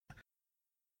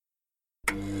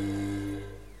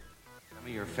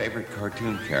your favorite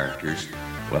cartoon characters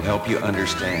will help you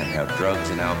understand how drugs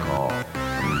and alcohol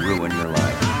can ruin your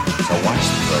life. So watch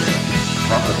the program.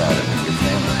 Talk about it with your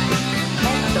family.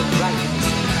 Make the right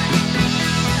decision.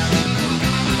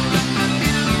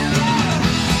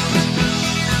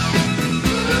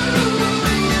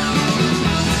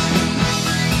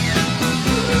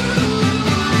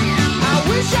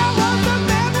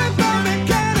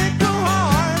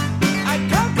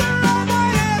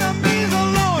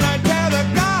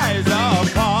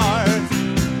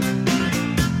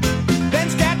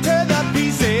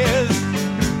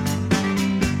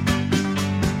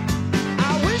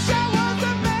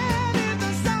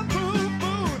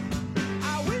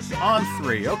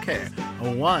 Okay,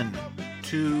 1,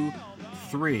 2,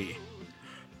 3.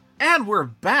 And we're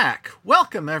back.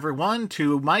 Welcome, everyone,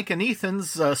 to Mike and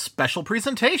Ethan's special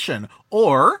presentation,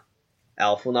 or...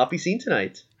 Alf will not be seen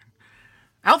tonight.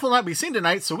 Alf will not be seen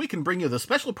tonight, so we can bring you the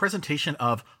special presentation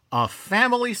of A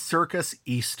Family Circus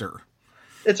Easter.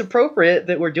 It's appropriate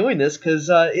that we're doing this, because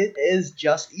it is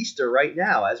just Easter right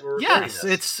now, as we're recording this.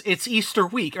 Yes, it's Easter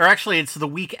week, or actually, it's the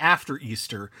week after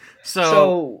Easter.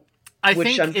 So I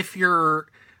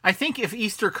think if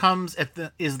Easter comes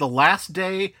is the last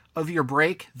day of your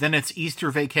break, then it's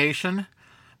Easter vacation.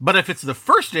 But if it's the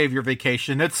first day of your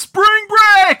vacation, it's spring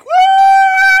break.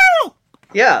 Woo!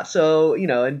 Yeah, so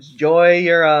enjoy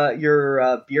your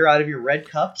beer out of your red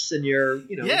cups and your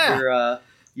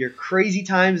crazy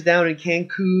times down in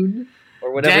Cancun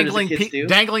or whatever the kids do.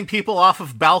 Dangling people off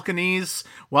of balconies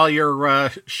while your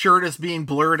shirt is being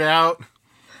blurred out.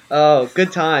 Oh,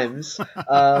 good times.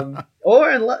 Or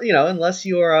unless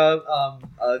you're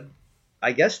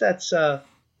I guess that's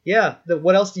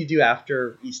what else do you do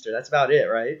after Easter? That's about it,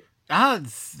 right? I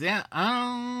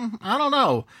don't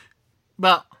know.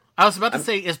 Well, I was about to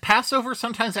say, is Passover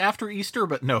sometimes after Easter?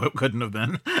 But no, it couldn't have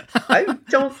been. I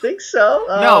don't think so.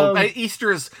 No,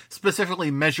 Easter is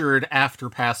specifically measured after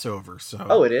Passover. So.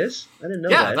 Oh, it is? I didn't know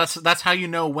that. Yeah, that's how you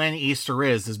know when Easter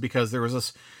is because there was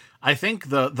this. I think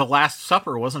the Last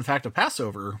Supper was in fact a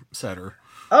Passover setter.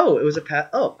 Oh, it was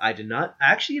Oh, I did not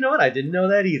actually. You know what? I didn't know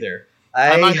that either.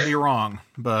 I might be wrong,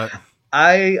 but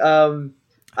I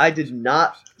did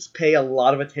not pay a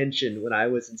lot of attention when I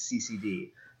was in CCD,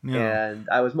 and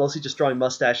I was mostly just drawing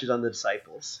mustaches on the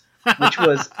disciples, which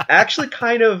was actually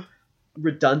kind of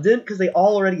redundant because they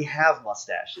all already have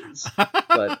mustaches,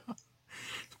 but.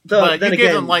 But you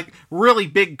gave them like really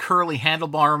big curly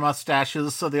handlebar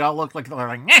mustaches, so they all look like they're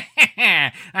like,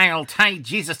 I'll tie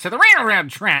Jesus to the railroad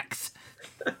tracks.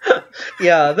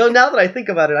 Yeah, though now that I think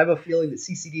about it, I have a feeling that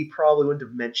CCD probably wouldn't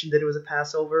have mentioned that it was a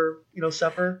Passover,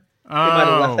 supper. They might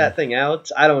have left that thing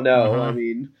out. I don't know. I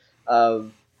mean,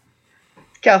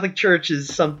 Catholic Church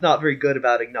is not very good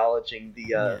about acknowledging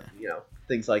the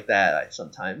things like that.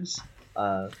 Sometimes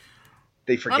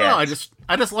they forget. I don't know.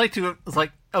 I just like to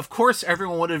of course,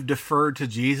 everyone would have deferred to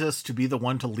Jesus to be the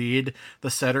one to lead the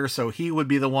setter, so he would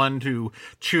be the one to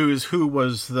choose who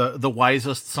was the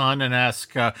wisest son and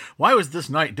ask, why was this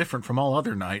night different from all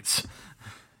other nights?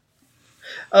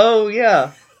 Oh,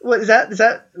 yeah. What is that? Is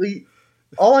that...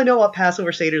 All I know about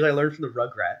Passover Seders I learned from the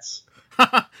Rugrats.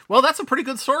 Well, that's a pretty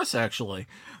good source, actually.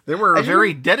 They were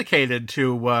very dedicated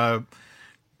to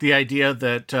the idea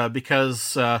that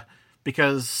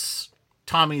because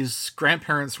Tommy's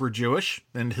grandparents were Jewish,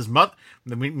 and his mother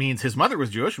was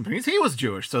Jewish, which means he was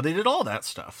Jewish. So they did all that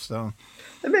stuff. So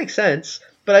that makes sense.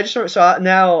 But I just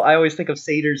now I always think of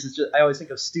Seders as I always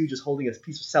think of Stu just holding a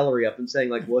piece of celery up and saying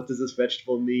like, "What does this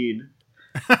vegetable mean?"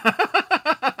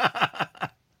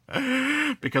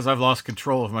 Because I've lost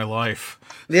control of my life.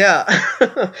 Yeah,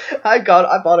 I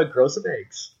bought a gross of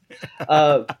eggs.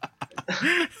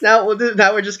 Now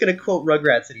we're just going to quote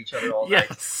Rugrats at each other all night,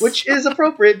 which is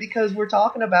appropriate because we're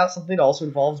talking about something that also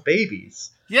involves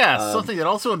babies. Yeah, something that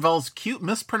also involves cute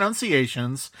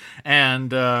mispronunciations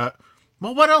and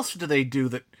what else do they do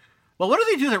that? Well, what do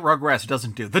they do that Rugrats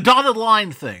doesn't do? The dotted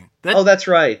line thing. That's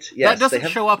right. Yes, that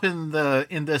doesn't show up in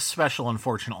this special,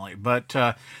 unfortunately. But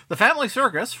the Family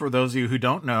Circus, for those of you who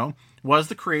don't know, was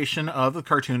the creation of the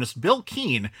cartoonist Bill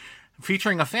Keane,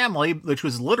 featuring a family which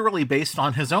was literally based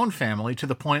on his own family to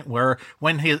the point where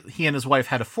when he and his wife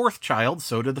had a fourth child,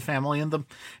 so did the family in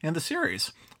the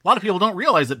series. A lot of people don't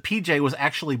realize that PJ was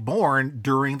actually born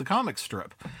during the comic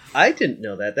strip. I didn't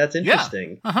know that. That's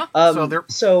interesting. Yeah. Uh-huh.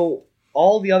 So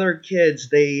all the other kids,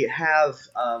 they have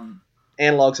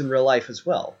analogs in real life as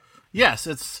well. Yes,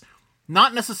 it's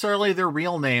not necessarily their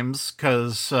real names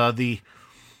because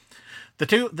The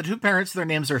two parents, their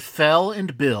names are Thel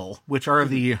and Bill, which are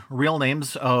the real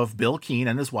names of Bill Keane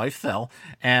and his wife Thel.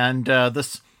 And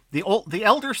this the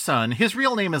elder son, his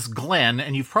real name is Glenn,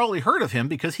 and you've probably heard of him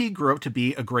because he grew up to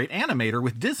be a great animator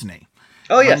with Disney.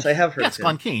 Oh, yes, I have heard Yes, of him.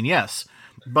 Glenn Keane, yes.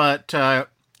 But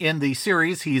in the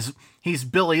series, he's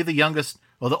Billy, the youngest,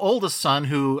 well, the oldest son,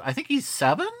 who I think he's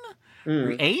 7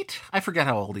 or 8? I forget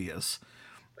how old he is.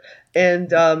 And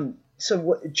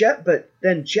but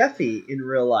then Jeffy in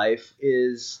real life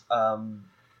is...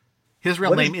 His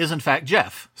real name is in fact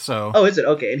Jeff. So. Oh, is it?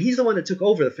 Okay, and he's the one that took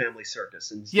over the family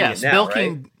circus. And yes, now, Bill right?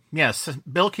 Keane. Yes,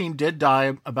 Bill Keane did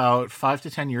die about 5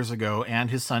 to 10 years ago, and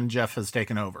his son Jeff has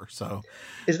taken over. So,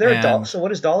 is there a Dolly? So, what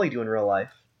does Dolly do in real life?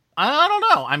 I don't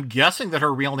know. I'm guessing that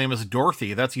her real name is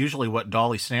Dorothy. That's usually what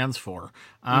Dolly stands for.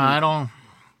 I don't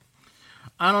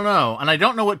know, and I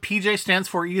don't know what PJ stands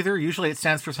for either. Usually, it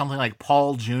stands for something like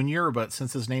Paul Jr., but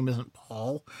since his name isn't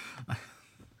Paul.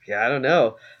 Yeah, I don't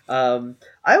know.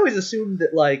 I always assumed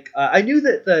that, I knew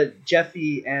that the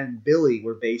Jeffy and Billy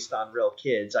were based on real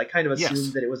kids. I kind of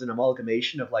assumed that it was an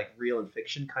amalgamation of, real and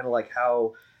fiction, kind of like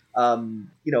how,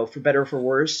 For Better or For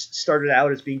Worse started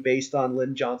out as being based on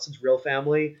Lyndon Johnson's real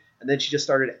family, and then she just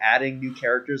started adding new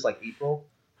characters like April.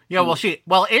 Yeah,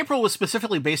 well, April was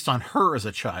specifically based on her as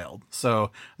a child,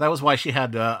 so that was why she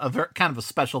had kind of a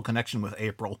special connection with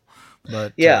April.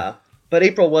 But yeah. But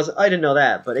April wasn't. I didn't know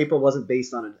that. But April wasn't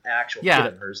based on an actual kid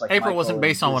of hers. Like April wasn't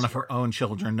based on one of her own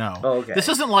children. No. Oh, okay. This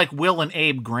isn't like Will and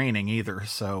Abe Groening either.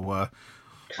 So,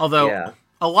 although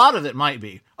a lot of it might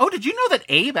be. Oh, did you know that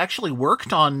Abe actually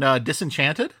worked on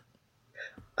Disenchanted?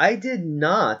 I did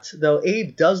not. Though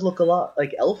Abe does look a lot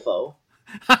like Elfo.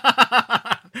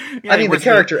 The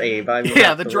character Abe.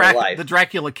 The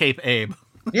Dracula cape Abe.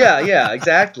 Yeah,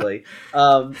 exactly.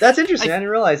 That's interesting. I didn't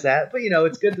realize that, but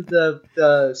it's good that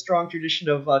the strong tradition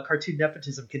of cartoon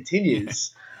nepotism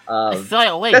continues.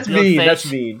 That's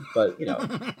mean, but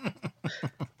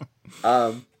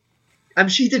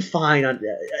she did fine on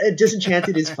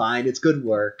Disenchanted is fine. It's good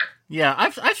work. Yeah,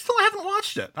 I still haven't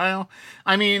watched it.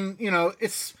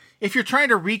 It's. If you're trying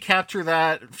to recapture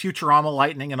that Futurama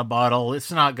lightning in a bottle,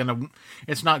 it's not gonna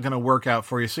work out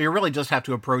for you. So you really just have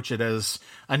to approach it as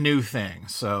a new thing.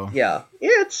 So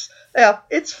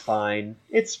it's fine.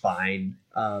 It's fine.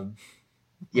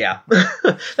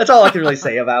 That's all I can really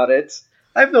say about it.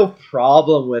 I have no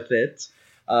problem with it.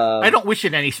 I don't wish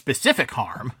it any specific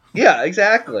harm. Yeah,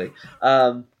 exactly.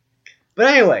 But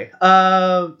anyway,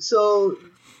 so.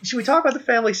 Should we talk about the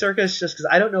Family Circus? Just because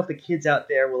I don't know if the kids out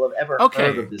there will have ever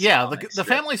heard of this. Yeah, the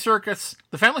Family Circus.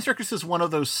 The Family Circus is one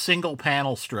of those single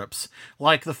panel strips,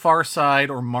 like The Far Side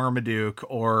or Marmaduke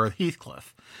or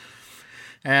Heathcliff.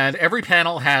 And every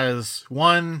panel has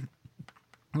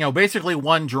basically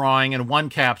one drawing and one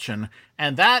caption,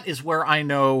 and that is where I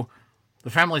know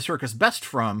the Family Circus best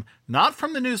from, not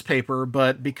from the newspaper,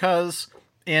 but because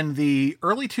in the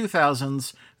early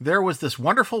 2000s, there was this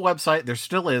wonderful website, there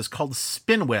still is, called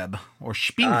Spinweb, or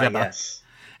Spinnweb. Yes.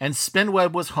 And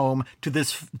Spinweb was home to the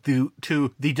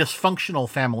dysfunctional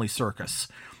Family Circus,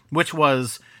 which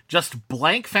was just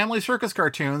blank Family Circus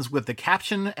cartoons with the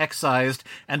caption excised,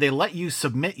 and they let you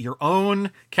submit your own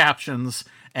captions,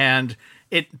 and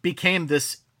it became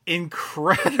this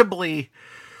incredibly,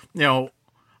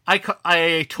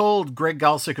 I told Greg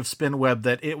Galsick of Spinweb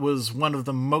that it was one of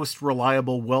the most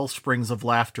reliable well springs of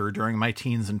laughter during my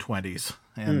teens and 20s.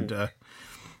 And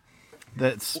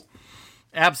that's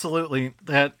absolutely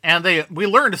that. And we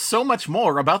learned so much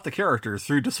more about the characters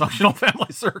through Dysfunctional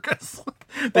Family Circus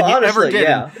than you ever did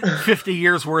in 50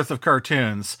 years worth of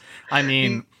cartoons. I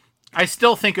mean, I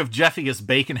still think of Jeffy as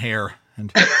bacon hair.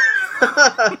 And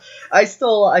I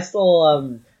still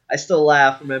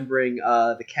laugh remembering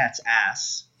the cat's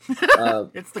ass.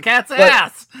 It's the cat's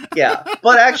ass. Yeah,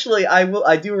 but actually,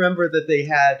 I do remember that they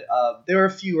had there were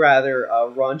a few rather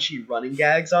raunchy running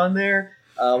gags on there.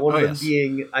 One of them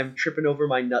being "I'm tripping over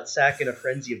my nutsack in a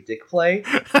frenzy of dick play,"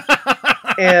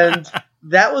 and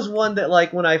that was one that,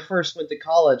 when I first went to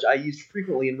college, I used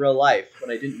frequently in real life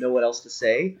when I didn't know what else to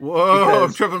say. Whoa!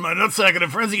 I'm tripping my nutsack in a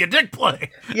frenzy of dick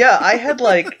play. Yeah, I had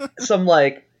some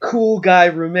cool guy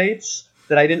roommates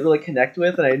that I didn't really connect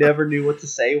with, and I never knew what to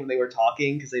say when they were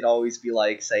talking, because they'd always be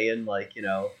saying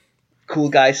cool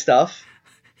guy stuff.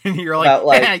 And you're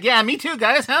like, yeah, me too,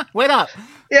 guys, huh? Wait up.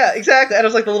 Yeah, exactly. And it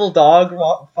was like the little dog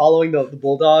following the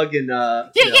bulldog in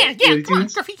Looney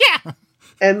Tunes. Yeah.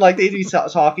 And they'd be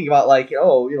talking about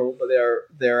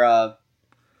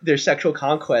their sexual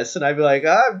conquests, and I'd be like,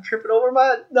 I'm tripping over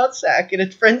my nutsack in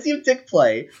a frenzy of dick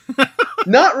play.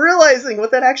 Not realizing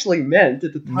what that actually meant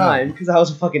at the time, because I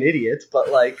was a fucking idiot, but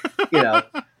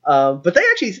but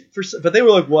they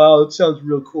were like, wow, it sounds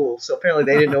real cool. So apparently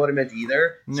they didn't know what it meant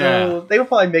either. So they were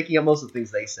probably making up most of the things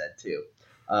they said too.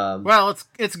 Well,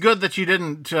 it's good that you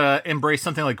didn't embrace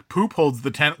something like poop holds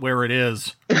the tent where it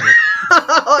is.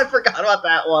 Oh, I forgot about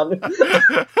that one.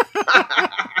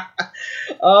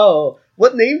 Oh,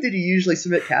 what name did you usually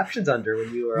submit captions under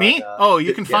when you were me? On,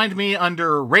 you can find me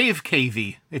under Rave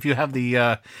KV if you have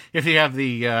the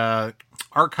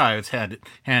archives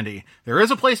handy. There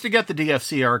is a place to get the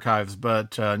DFC archives,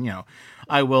 but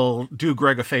I will do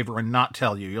Greg a favor and not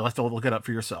tell you. You'll have to look it up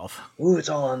for yourself. Ooh, it's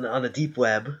all on the deep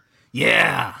web.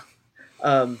 Yeah.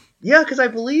 Yeah, because I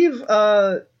believe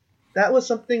that was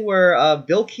something where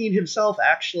Bill Keane himself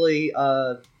actually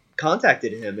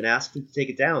contacted him and asked him to take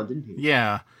it down, didn't he?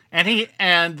 Yeah.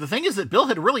 And the thing is that Bill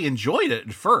had really enjoyed it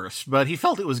at first, but he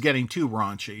felt it was getting too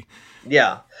raunchy.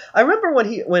 Yeah, I remember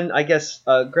when I guess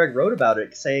Greg wrote about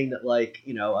it, saying that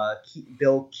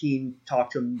Bill Keane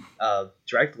talked to him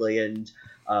directly and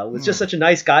was just such a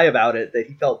nice guy about it that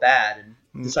he felt bad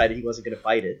and decided he wasn't going to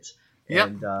fight it. Yep.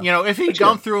 And, if he'd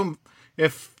gone through him,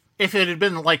 if it had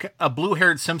been like a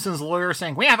blue-haired Simpsons lawyer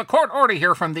saying, "We have a court order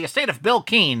here from the estate of Bill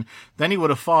Keane," then he would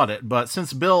have fought it. But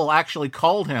since Bill actually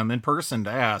called him in person to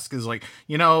ask, is like,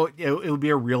 it would be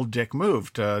a real dick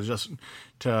move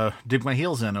to dig my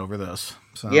heels in over this.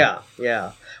 So yeah.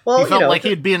 Well, he felt like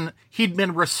he'd been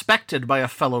respected by a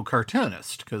fellow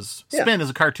cartoonist because Spin is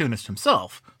a cartoonist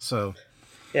himself. So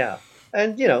yeah,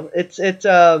 and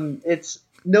it's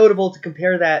notable to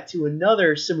compare that to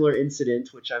another similar incident,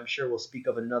 which I'm sure we'll speak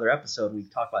of in another episode. We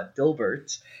talk about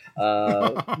Dilbert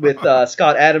with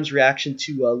Scott Adams' reaction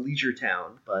to Leisure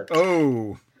Town. But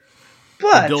the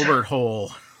Dilbert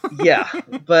hole. Yeah,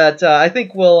 but I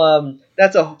think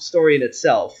that's a story in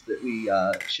itself that we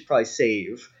should probably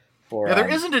save for. Yeah, there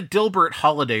isn't a Dilbert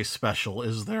holiday special,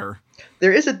 is there?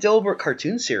 There is a Dilbert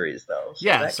cartoon series, though. So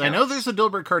yes, I know there's a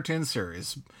Dilbert cartoon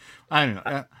series. I don't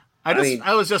know.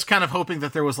 I was just kind of hoping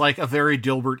that there was like a very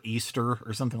Dilbert Easter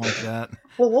or something like that.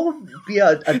 Well, what would be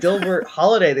a Dilbert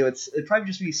holiday? It'd probably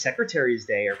just be Secretary's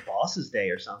Day or Boss's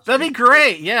Day or something. That'd be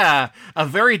great, yeah. A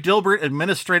very Dilbert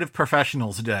Administrative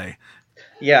Professionals Day.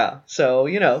 Yeah, so,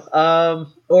 I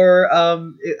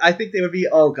think they would be,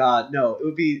 it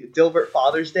would be Dilbert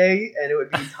Father's Day, and it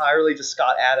would be entirely just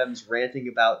Scott Adams ranting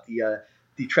about the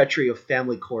treachery of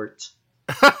family court.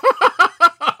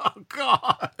 Oh,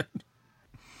 God.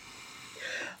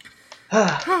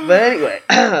 But anyway,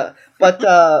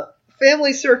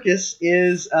 Family Circus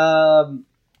is a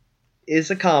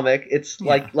comic. It's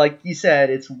like you said,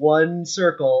 it's one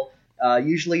circle.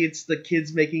 Usually it's the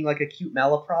kids making like a cute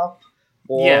malaprop,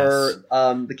 or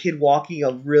the kid walking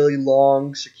a really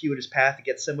long, circuitous path to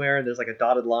get somewhere, and there's like a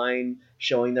dotted line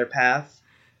showing their path.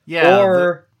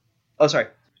 Yeah. Sorry.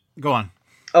 Go on.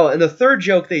 Oh, and the third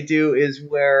joke they do is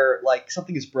where like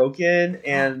something is broken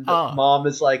and the mom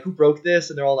is like, "Who broke this?"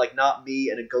 And they're all like, "Not me."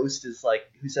 And a ghost is like,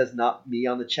 who says "not me"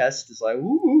 on the chest is like,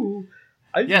 "Ooh."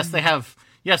 Yes, they have.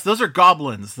 Yes, those are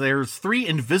goblins. There's 3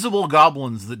 invisible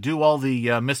goblins that do all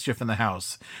the mischief in the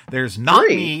house. There's not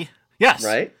 3? me. Yes,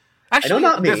 right. Actually, I know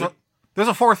not me. There's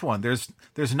a 4th one. There's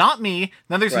not me.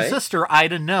 Then there's a sister,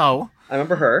 Ida No. I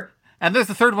remember her. And there's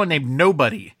the 3rd one named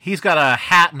Nobody. He's got a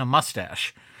hat and a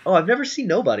mustache. Oh, I've never seen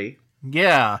Nobody.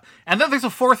 Yeah. And then there's a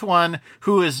 4th one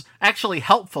who is actually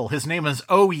helpful. His name is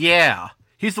Oh Yeah.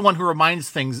 He's the one who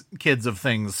reminds kids of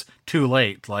things too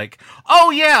late. Like,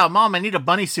 "Oh yeah, Mom, I need a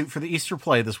bunny suit for the Easter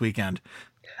play this weekend."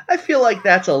 I feel like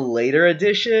that's a later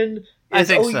edition. I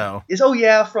think so. Is Oh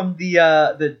Yeah from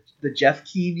the Jeff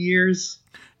Keane years?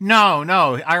 No.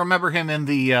 I remember him in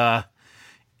the...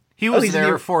 he was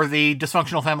there for the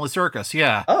Dysfunctional Family Circus,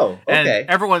 yeah. Oh, okay.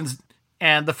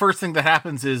 And the first thing that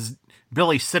happens is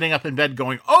Billy sitting up in bed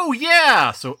going, "Oh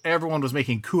yeah!" So everyone was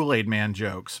making Kool-Aid Man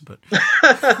jokes, but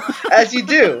as you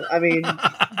do. I mean,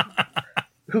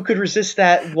 who could resist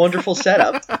that wonderful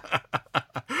setup?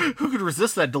 Who could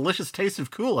resist that delicious taste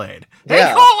of Kool-Aid? Yeah.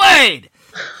 Hey, Kool-Aid!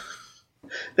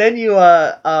 Then you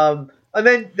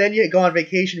then you go on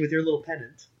vacation with your little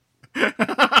pennant.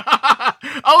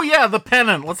 Oh yeah, the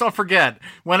pennant. Let's not forget.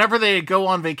 Whenever they go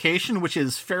on vacation, which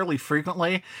is fairly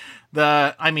frequently,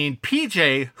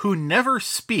 PJ, who never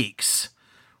speaks.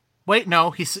 Wait,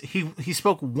 no, he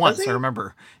spoke once. I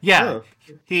remember. Yeah,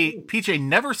 PJ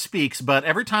never speaks, but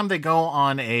every time they go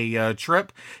on a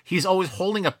trip, he's always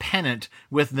holding a pennant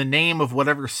with the name of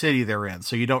whatever city they're in,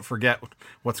 so you don't forget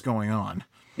what's going on.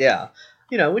 Yeah,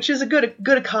 which is a good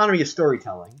economy of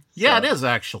storytelling. Yeah, it is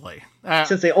actually.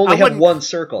 Since they only have one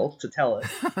circle to tell it.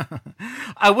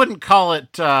 I wouldn't call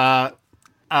it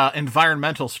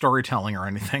environmental storytelling or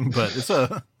anything, but it's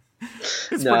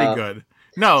pretty good.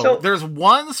 No, there's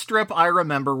one strip I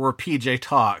remember where PJ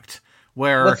talked,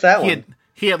 where what's that one?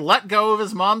 He had let go of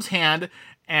his mom's hand,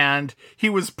 and he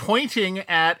was pointing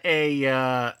at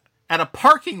a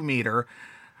parking meter,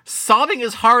 sobbing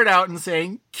his heart out and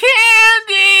saying,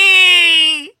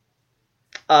 "Candy!"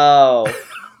 Oh,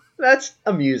 that's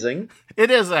amusing.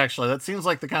 It is, actually. That seems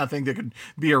like the kind of thing that could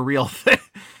be a real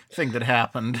thing that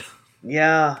happened.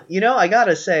 Yeah, I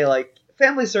gotta say, like,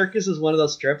 Family Circus is one of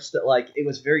those strips that, like, it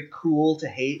was very cool to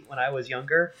hate when I was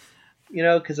younger,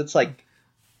 because it's like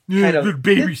kind of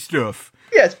baby stuff.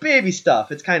 Yeah, it's baby stuff.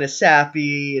 It's kind of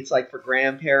sappy. It's like for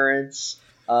grandparents.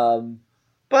 But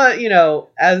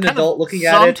as an adult looking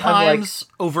at it, I'm like, sometimes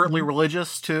overtly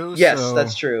religious too. Yes, so.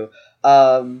 That's true.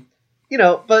 But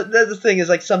the thing is,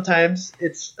 like, sometimes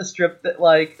it's a strip that,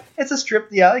 like,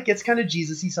 it gets kind of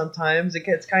Jesus-y sometimes. It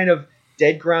gets kind of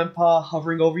dead grandpa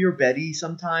hovering over your Betty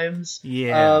sometimes.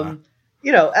 Yeah.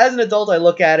 As an adult, I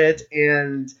look at it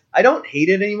and I don't hate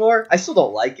it anymore. I still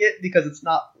don't like it because it's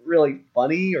not really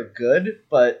funny or good,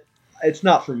 but it's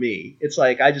not for me. It's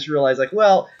like, I just realize, like,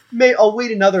 well, I'll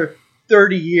wait another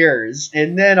 30 years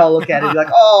and then I'll look at it and be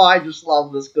like, oh, I just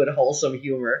love this good, wholesome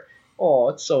humor. Oh,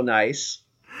 it's so nice.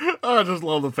 I just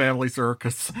love the Family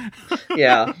Circus.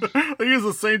 Yeah. I use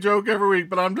the same joke every week,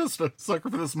 but I'm just a sucker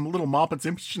for this little Muppets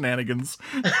imp shenanigans.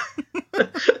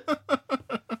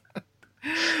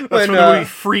 That's from the movie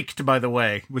Freaked, by the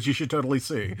way, which you should totally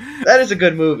see. That is a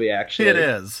good movie, actually. It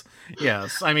is.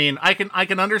 Yes. I mean, I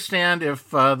can understand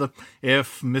if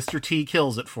Mr. T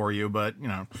kills it for you, but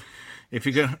if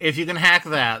you can hack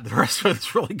that, the rest of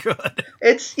it's really good.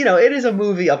 It's it is a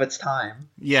movie of its time.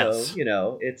 Yes.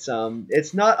 So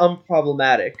it's not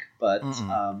unproblematic, but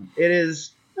it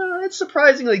is it's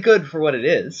surprisingly good for what it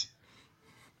is.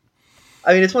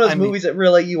 I mean, it's one of those movies that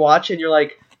really you watch and you're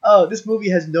like, oh, this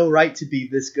movie has no right to be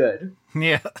this good.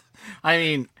 Yeah. I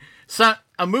mean,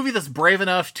 a movie that's brave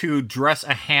enough to dress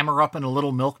a hammer up in a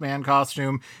little milkman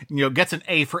costume, gets an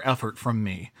A for effort from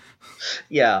me.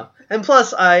 Yeah. And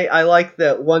plus, I like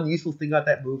that one useful thing about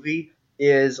that movie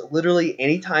is literally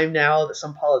any time now that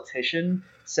some politician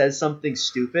says something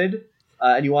stupid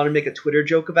and you want to make a Twitter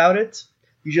joke about it,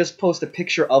 you just post a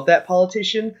picture of that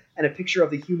politician and a picture of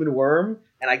the human worm,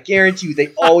 and I guarantee you they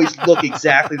always look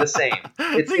exactly the same.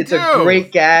 It's a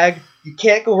great gag. You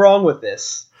can't go wrong with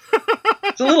this.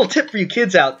 It's a little tip for you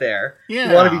kids out there. Yeah.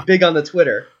 You want to be big on the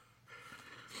Twitter.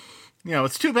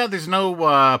 It's too bad there's no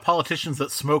politicians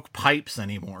that smoke pipes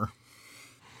anymore.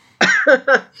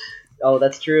 Oh,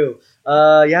 that's true.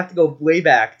 You have to go way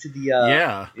back to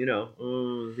the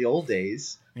the old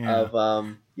days of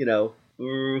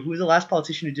who was the last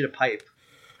politician who did a pipe?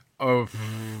 Oh,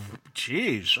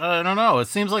 geez, I don't know. It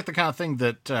seems like the kind of thing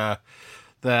that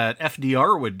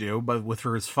FDR would do, but with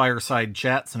his fireside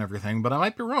chats and everything. But I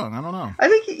might be wrong. I don't know. I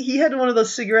think he had one of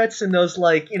those cigarettes and those,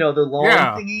 like, the long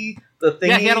thingy. The thingy.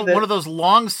 Yeah, he had one of those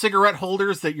long cigarette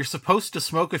holders that you're supposed to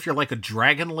smoke if you're like a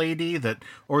dragon lady,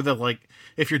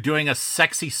 if you're doing a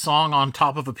sexy song on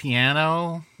top of a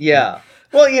piano. Yeah.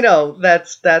 Well,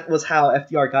 that was how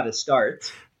FDR got his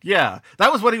start. Yeah,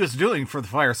 that was what he was doing for the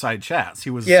fireside chats.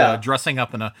 He was dressing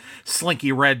up in a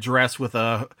slinky red dress with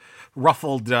a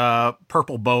ruffled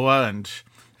purple boa, and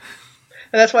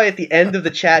that's why at the end of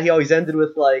the chat he always ended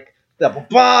with like the ba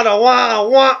wah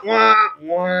wah wah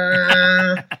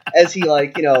wah as he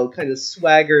kind of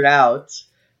swaggered out,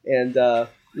 and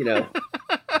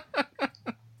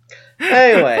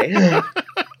anyway.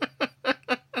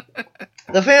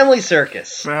 The Family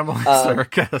Circus. Family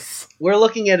Circus. We're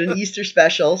looking at an Easter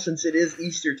special since it is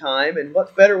Easter time, and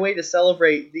what better way to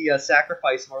celebrate the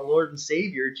sacrifice of our Lord and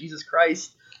Savior, Jesus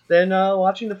Christ, than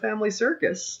watching the Family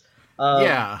Circus?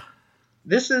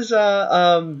 This is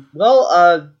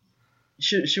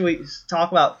should we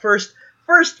talk about first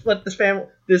what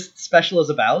this special is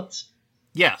about?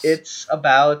 Yes. It's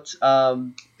about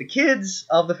the kids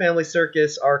of the Family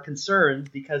Circus are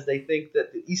concerned because they think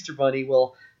that the Easter Bunny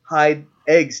will hide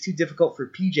eggs too difficult for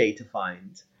PJ to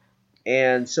find.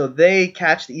 And so they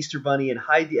catch the Easter Bunny and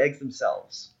hide the eggs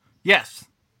themselves. Yes.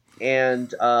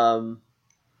 And,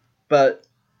 but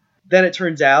then it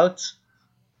turns out,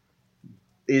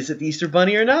 is it the Easter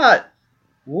Bunny or not?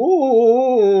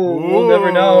 Ooh, we'll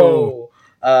never know.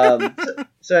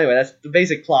 So anyway, that's the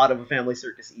basic plot of a Family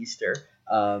Circus Easter.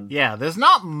 There's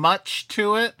not much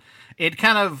to it.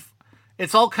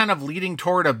 It's all kind of leading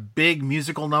toward a big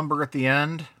musical number at the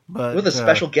end. But with a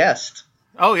special guest.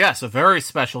 Oh, yes, a very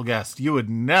special guest. You would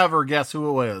never guess who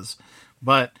it was.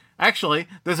 But actually,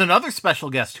 there's another special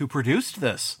guest who produced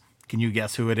this. Can you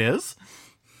guess who it is?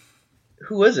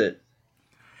 Who is it?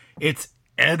 It's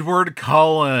Edward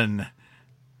Cullen.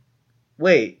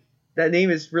 Wait, that name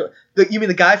is real. You mean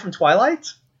the guy from Twilight?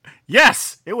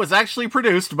 Yes, it was actually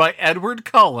produced by Edward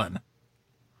Cullen.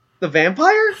 The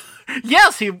vampire?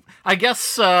 Yes, I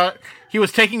guess he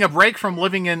was taking a break from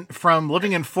living in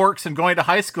Forks and going to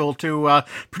high school to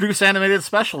produce animated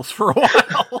specials for a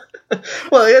while.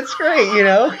 Well, it's great, you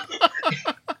know.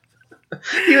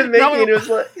 He was making it was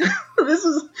like, this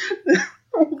is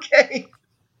okay.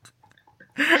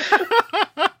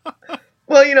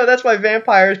 Well, you know, that's why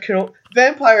vampires can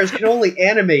only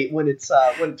animate when it's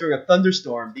during a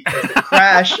thunderstorm, because the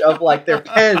crash of like their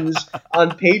pens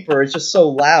on paper is just so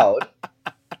loud.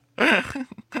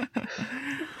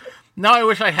 Now I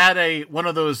wish I had one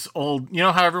of those old, you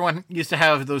know how everyone used to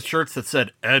have those shirts that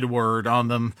said Edward on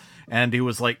them, and he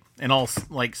was like an all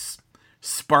like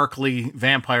sparkly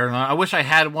vampire. I wish I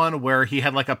had one where he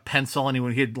had like a pencil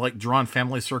and he had like drawn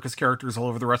Family Circus characters all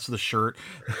over the rest of the shirt.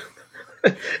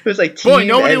 It was like Team Boy,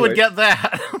 nobody Edward. would get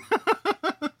that.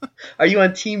 Are you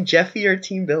on Team Jeffy or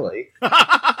Team Billy?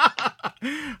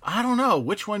 I don't know.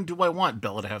 Which one do I want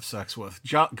Bella to have sex with?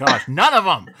 Gosh, none of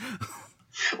them.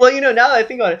 Well, you know, now that I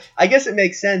think about it, I guess it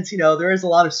makes sense. You know, there is a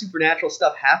lot of supernatural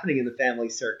stuff happening in the Family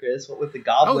Circus, with the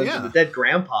goblins and the dead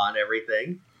grandpa and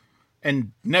everything.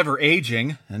 And never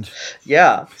aging.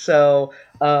 Yeah, so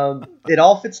it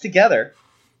all fits together.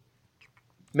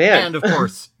 Man. And, of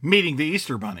course, meeting the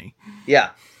Easter Bunny. Yeah.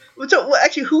 So,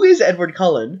 actually, who is Edward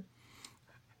Cullen?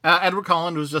 Edward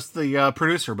Cullen was just the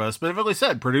producer, but specifically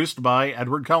said produced by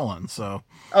Edward Cullen. So.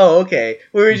 Oh, okay.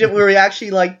 Were we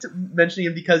actually like mentioning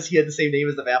him because he had the same name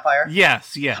as the vampire?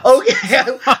 Yes. Okay.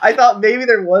 I thought maybe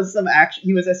there was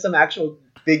he was some actual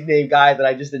big name guy that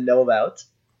I just didn't know about.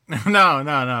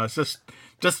 No. It's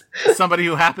just somebody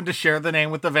who happened to share the name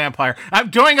with the vampire.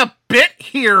 I'm doing a bit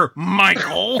here,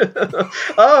 Michael.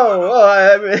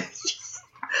 I mean,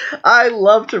 I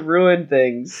love to ruin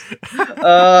things.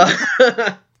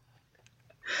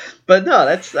 But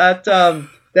no,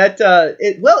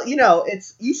 well, you know,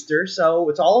 it's Easter, so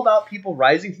it's all about people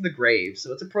rising from the grave.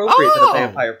 So it's appropriate that a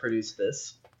vampire produced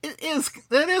this. It is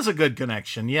a good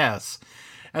connection, yes.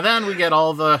 And then we get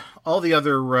all the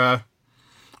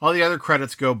other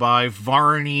credits go by,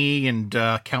 Varney and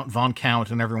Count Von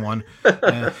Count and everyone.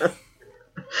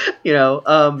 You know,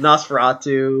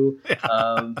 Nosferatu,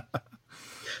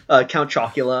 Count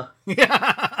Chocula.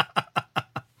 Yeah.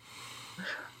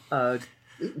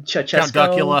 Chechesco. Count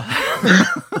Duckula.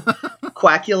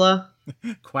 Quackula.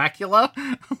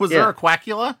 Quackula? Was there a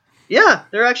Quackula? Yeah,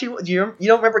 there actually. You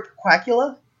don't remember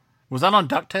Quackula? Was that on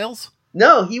DuckTales?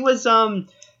 No, he was on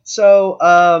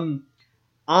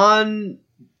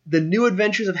The New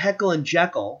Adventures of Heckle and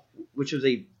Jekyll, which was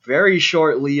a very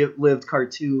short-lived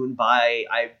cartoon by,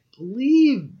 I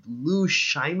believe, Lou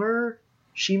Scheimer.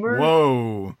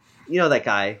 Whoa. You know that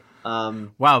guy.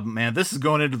 Wow, man, this is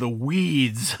going into the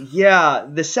weeds. Yeah,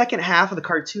 the second half of the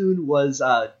cartoon was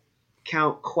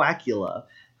Count Quackula,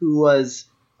 who was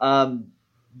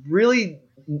really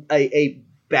a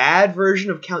bad version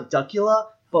of Count Duckula,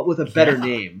 but with a better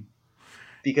name.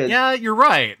 Because you're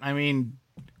right. I mean,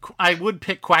 I would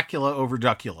pick Quackula over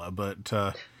Duckula, but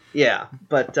it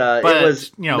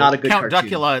was not a good Count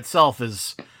cartoon. Duckula itself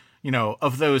is,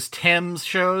 of those Thames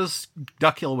shows,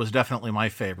 Duckula was definitely my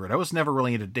favorite. I was never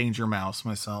really into Danger Mouse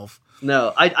myself.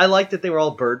 No, I liked that they were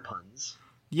all bird puns.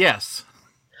 Yes.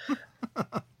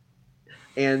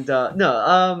 And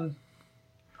God,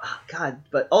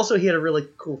 but also he had a really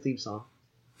cool theme song.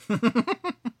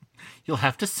 You'll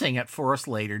have to sing it for us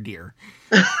later, dear.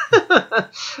 I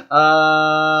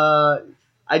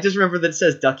just remember that it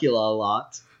says Duckula a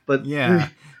lot, but yeah,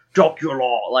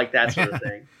 Duckula, like that sort of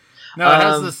thing. No,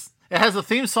 it has a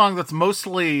theme song that's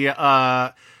mostly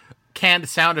canned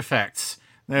sound effects.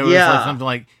 It was like something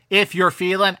like, if you're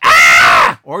feeling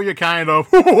or you're kind of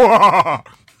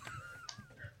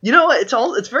You know what?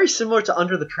 It's very similar to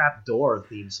Under the Trap Door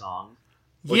theme song.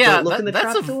 Don't look in the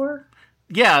trap door.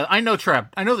 Yeah, I know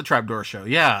the Trapdoor show.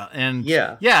 Yeah, and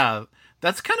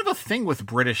that's kind of a thing with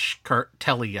British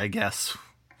telly, I guess.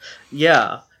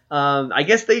 Yeah, I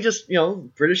guess they just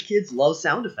British kids love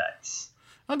sound effects.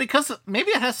 Well, because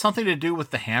maybe it has something to do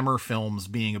with the Hammer films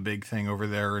being a big thing over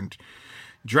there, and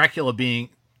Dracula being,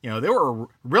 they were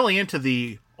really into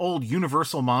the old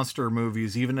Universal monster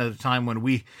movies, even at a time when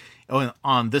we,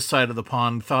 on this side of the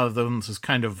pond, thought of them as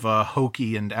kind of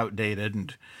hokey and outdated,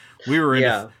 and we were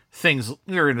into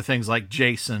things like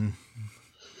Jason.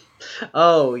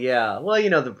 Oh yeah, well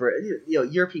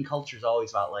European culture is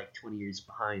always about like 20 years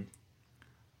behind.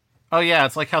 Oh yeah,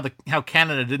 it's like how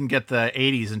Canada didn't get the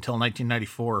 80s until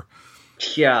 1994.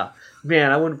 Yeah,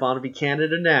 man, I wouldn't want to be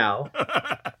Canada now.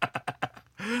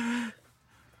 I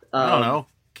don't know.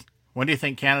 When do you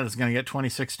think Canada's going to get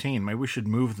 2016? Maybe we should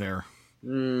move there.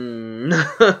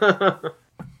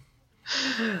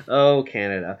 Oh,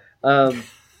 Canada.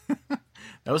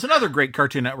 That was another great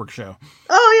Cartoon Network show.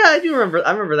 Oh yeah, I do remember.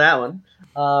 I remember that one.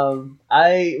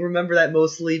 I remember that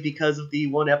mostly because of the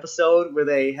one episode where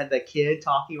they had that kid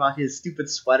talking about his stupid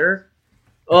sweater.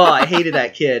 Oh, I hated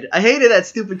that kid. I hated that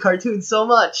stupid cartoon so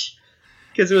much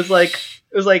because it was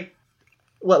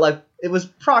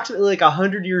approximately like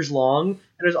 100 years long, and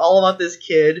it was all about this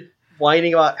kid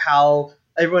whining about how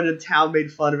everyone in town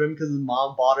made fun of him because his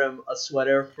mom bought him a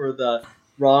sweater for the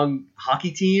wrong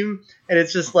hockey team, and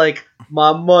it's just like,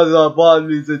 my mother bought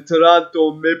me the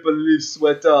Toronto Maple Leaf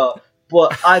sweater,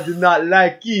 but I did not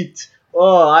like it.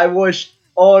 Oh, I wish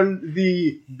all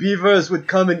the beavers would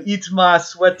come and eat my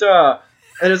sweater.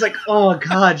 And it's like, oh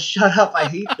god, shut up, I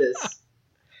hate this.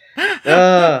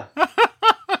 There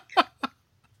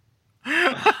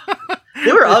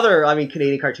were other,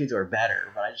 Canadian cartoons that were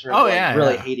better, but I just remember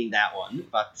really hating that one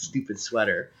about the stupid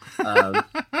sweater.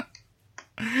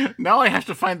 Now I have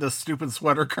to find the stupid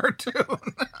sweater cartoon.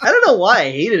 I don't know why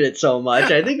I hated it so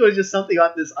much. I think it was just something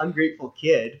about this ungrateful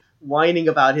kid whining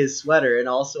about his sweater, and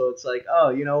also it's like, oh,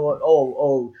 you know what?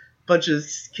 Bunch of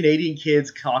Canadian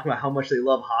kids talking about how much they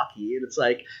love hockey, and it's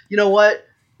like, you know what?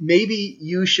 Maybe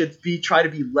you should try to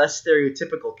be less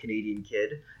stereotypical Canadian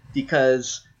kid,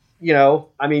 because,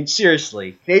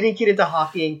 seriously, Canadian kid into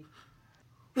hockey,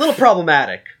 a little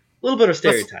problematic, a little bit of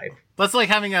stereotype. That's like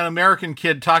having an American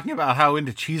kid talking about how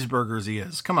into cheeseburgers he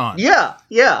is. Come on. Yeah.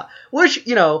 Which,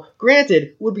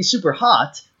 granted, would be super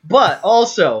hot, but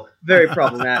also very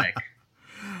problematic.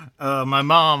 My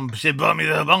mom, she bought me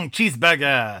the wrong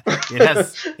cheeseburger.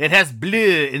 It has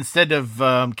bleu instead of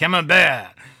camembert.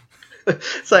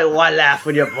 It's like, why laugh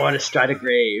when you're born astride a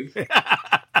grave?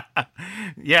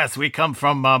 Yes, we come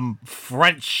from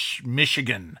French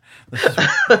Michigan. That's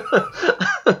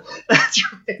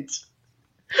right.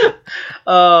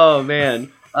 Oh man,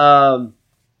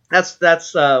 that's here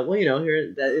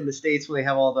in the States when they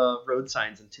have all the road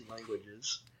signs in 2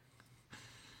 languages.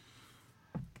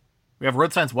 We have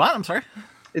road signs. What? I'm sorry.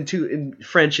 In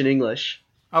French and English.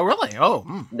 Oh really?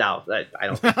 Oh no, I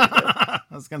don't think so. I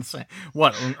was gonna say,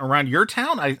 what, around your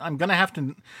town? I'm gonna have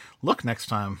to look next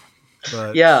time.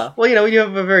 But yeah, well, we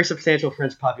have a very substantial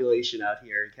French population out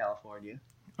here in California.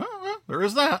 Oh, there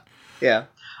is that. Yeah.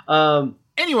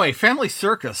 Anyway, Family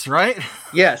Circus, right?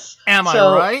 Yes. Am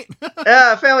I right?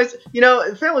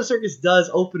 Family Circus does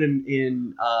open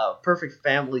in perfect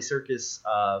Family Circus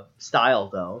style,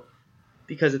 though,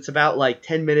 because it's about like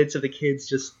 10 minutes of the kids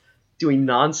just doing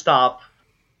nonstop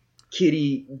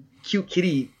cute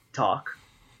kitty talk.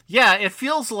 Yeah, it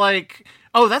feels like...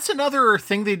 Oh, that's another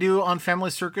thing they do on Family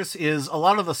Circus is a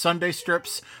lot of the Sunday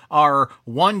strips are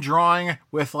one drawing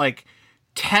with like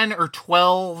 10 or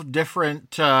 12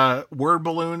 different word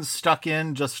balloons stuck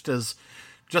in just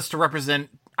to represent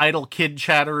idle kid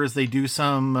chatter as they do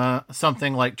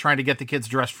something like trying to get the kids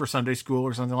dressed for Sunday school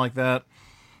or something like that.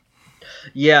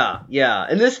 Yeah.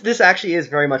 And this actually is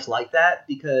very much like that,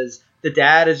 because the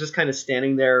dad is just kind of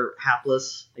standing there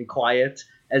hapless and quiet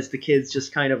as the kids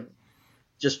just kind of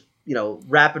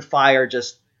rapid fire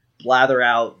just blather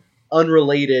out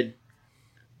unrelated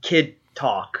kid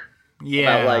talk.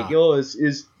 Yeah. About like,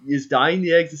 is dying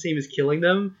the eggs the same as killing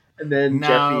them? And then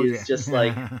Jeffy is just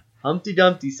like, Humpty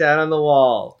Dumpty sat on the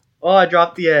wall. Oh, I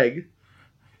dropped the egg.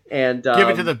 And give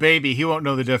it to the baby. He won't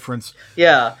know the difference.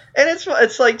 Yeah, and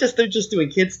it's like they're just doing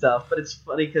kid stuff, but it's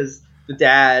funny because the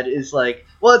dad is like,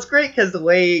 well, it's great because the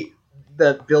way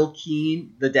that Bill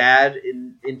Keane, the dad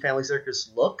in Family Circus,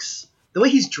 looks, the way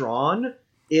he's drawn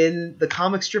in the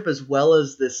comic strip as well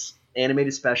as this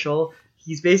animated special,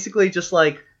 he's basically just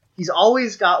like, he's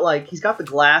always got the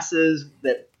glasses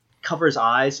that cover his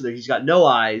eyes, so that he's got no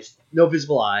eyes, no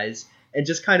visible eyes, and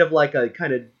just kind of like a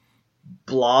kind of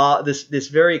blah, this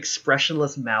very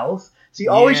expressionless mouth. So he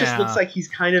always just looks like he's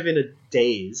kind of in a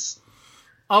daze.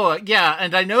 Oh, yeah,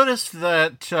 and I noticed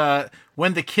that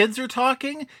when the kids are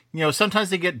talking, sometimes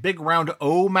they get big round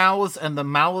O mouths, and the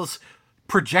mouths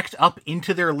project up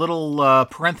into their little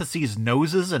parentheses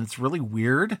noses, and it's really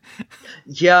weird.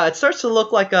 Yeah, it starts to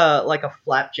look like a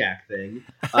flapjack thing.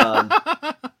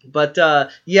 But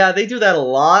they do that a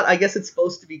lot. I guess it's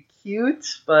supposed to be cute,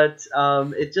 but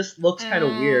it just looks kind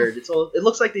of weird. It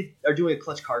looks like they are doing a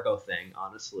Clutch Cargo thing,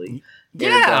 honestly.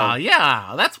 Yeah,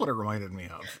 yeah, that's what it reminded me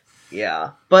of.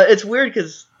 Yeah, but it's weird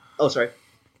because... Oh, sorry.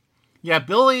 Yeah,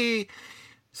 Billy...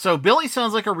 So Billy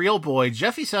sounds like a real boy.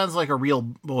 Jeffy sounds like a real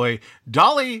boy.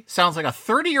 Dolly sounds like a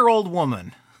 30-year-old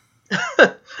woman.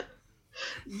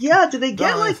 Yeah, do they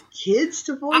get like kids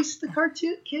to voice the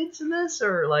cartoon kids in this,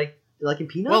 or like in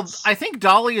Peanuts? Well, I think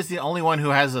Dolly is the only one who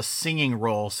has a singing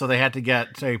role, so they had to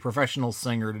get a professional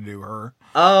singer to do her.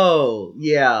 Oh,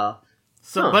 yeah.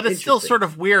 So, but it's still sort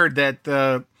of weird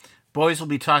that boys will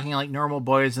be talking like normal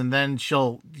boys, and then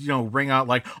she'll, ring out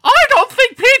like, I don't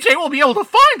think PJ will be able to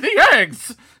find the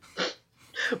eggs.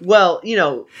 Well,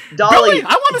 Dolly... Billy,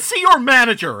 I want to see your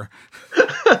manager.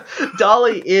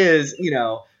 Dolly is,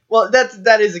 well,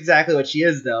 that is exactly what she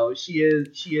is, though. She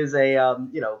is a,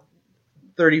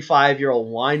 35-year-old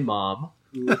wine mom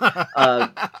who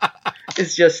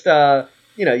is just,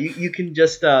 you can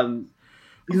just,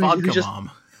 Vodka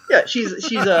mom. Yeah, she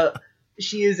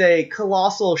is a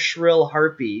colossal shrill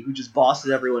harpy who just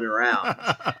bosses everyone around,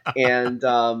 and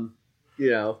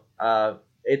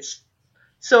it's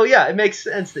so yeah, it makes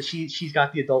sense that she's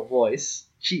got the adult voice.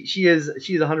 She's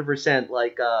 100%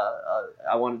 like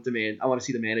I want to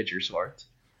see the manager sort.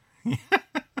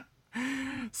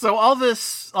 So all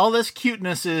this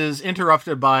cuteness is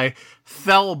interrupted by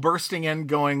Thel bursting in,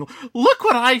 going, "Look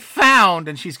what I found!"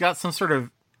 And she's got some sort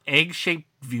of egg-shaped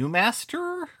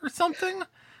Viewmaster or something.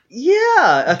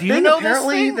 Yeah, do you know this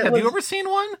thing? Have you ever seen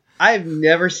one? I've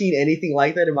never seen anything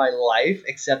like that in my life,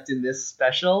 except in this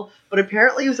special. But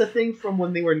apparently, it was a thing from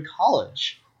when they were in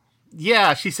college.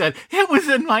 Yeah, she said it was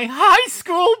in my high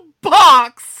school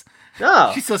box.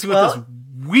 Oh, she says with this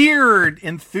weird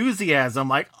enthusiasm,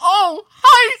 like, "Oh,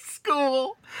 high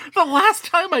school! The last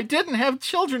time I didn't have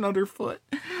children underfoot."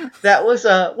 That was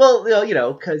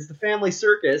because the Family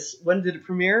Circus. When did it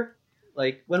premiere?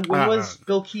 Like when was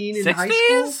Bill Keane in 60s? High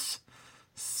school?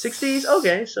 60s.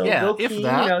 Okay, so yeah, Bill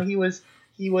Keane,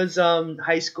 he was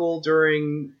high school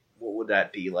during, what would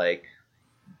that be, like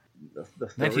the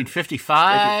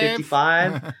 1955.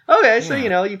 1955. Okay, so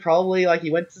you probably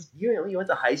you went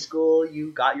to high school,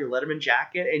 you got your Letterman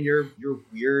jacket and your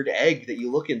weird egg that you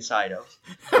look inside of,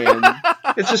 and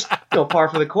it's just par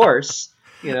for the course,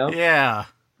 Yeah.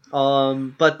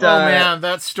 But oh man,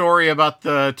 that story about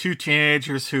the two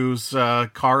teenagers whose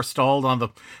car stalled on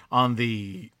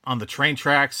the train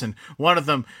tracks, and one of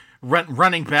them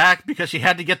running back because she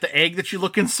had to get the egg that you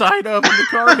look inside of, and the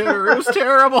car hit her. It was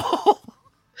terrible.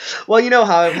 Well, you know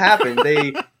how it happened.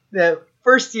 The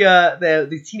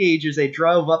teenagers, they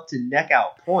drove up to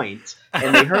Knockout Point,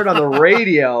 and they heard on the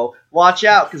radio, "Watch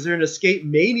out, because there's an escape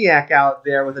maniac out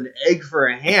there with an egg for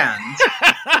a hand."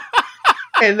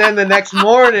 And then the next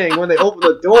morning, when they opened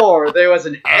the door, there was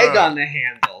an egg on the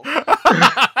handle.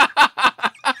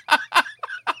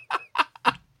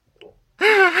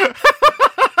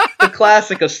 The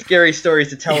classic of scary stories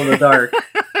to tell in the dark.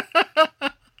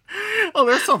 Well,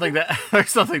 there's something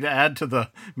to add to the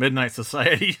Midnight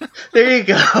Society. There you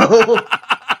go.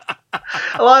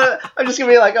 I'm just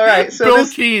gonna be like, all right. So Bill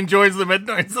Keane joins the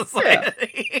Midnight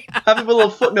Society. Yeah. Have a little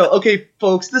footnote. Okay,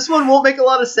 folks, this one won't make a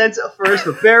lot of sense at first,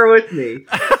 but bear with me.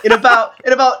 In about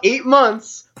 8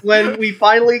 months, when we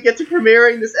finally get to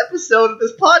premiering this episode of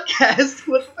this podcast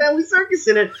with the Family Circus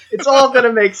in it, it's all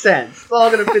gonna make sense. It's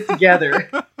all gonna fit together.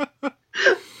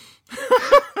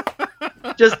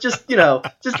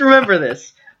 just remember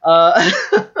this.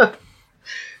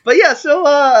 But yeah, so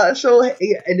an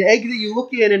egg that you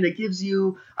look in and it gives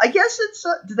you, I guess it's,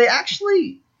 do they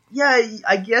actually, yeah,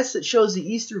 I guess it shows the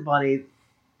Easter Bunny.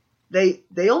 They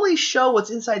only show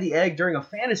what's inside the egg during a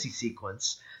fantasy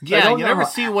sequence. So yeah, you never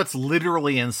see what's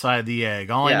literally inside the egg.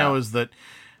 All I know is that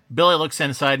Billy looks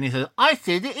inside and he says, "I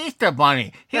see the Easter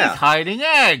Bunny. He's hiding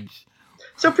eggs."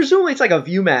 So presumably it's like a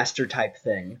Viewmaster type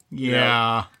thing.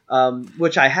 Yeah.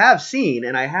 Which I have seen,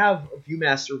 and I have a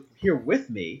Viewmaster here with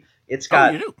me. It's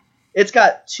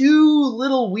got two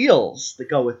little wheels that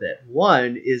go with it.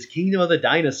 One is Kingdom of the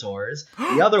Dinosaurs.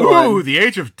 The other one... Ooh, the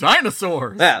Age of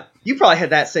Dinosaurs! Yeah, you probably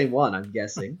had that same one, I'm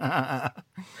guessing.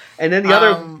 And then the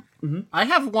other... I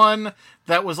have one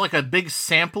that was like a big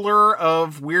sampler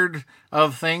of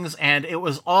things, and it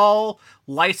was all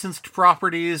licensed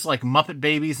properties like Muppet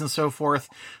Babies and so forth.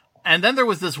 And then there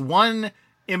was this one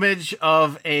image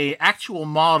of a actual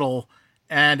model,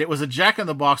 and it was a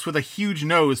Jack-in-the-Box with a huge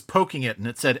nose poking it, and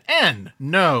it said, "N,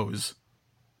 nose."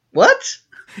 What?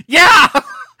 Yeah!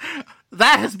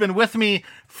 That has been with me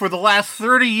for the last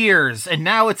 30 years, and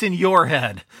now it's in your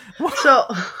head. So,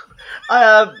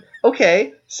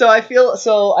 okay. So I feel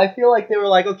like they were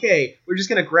like, okay, we're just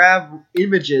gonna grab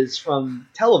images from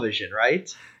television, right?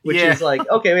 Which is like,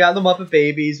 okay, we got the Muppet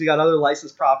Babies, we got other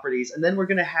licensed properties, and then we're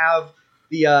gonna have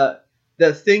the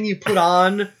thing you put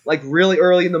on like really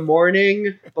early in the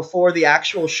morning before the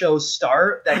actual shows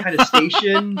start, that kind of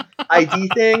station ID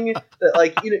thing, that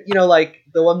like like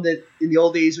the one that in the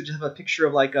old days would just have a picture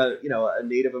of like a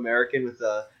Native American with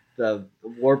the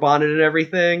war bonnet and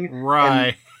everything,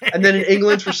 right? And then in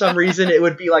England, for some reason, it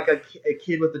would be like a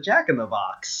kid with a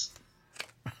Jack-in-the-Box.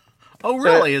 Oh,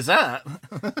 really? Is that?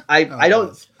 I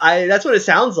don't. That's what it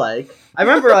sounds like. I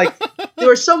remember like there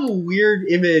was some weird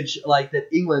image like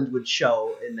that England would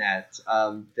show in that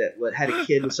had a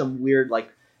kid with some weird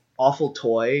like awful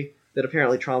toy that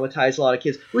apparently traumatized a lot of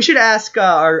kids. We should ask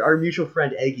our mutual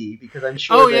friend Eggy, because I'm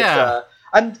sure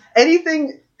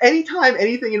anytime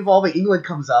anything involving England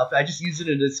comes up, I just use it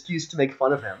as an excuse to make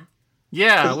fun of him.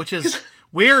 Yeah, which is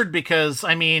weird because,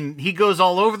 I mean, he goes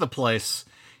all over the place.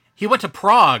 He went to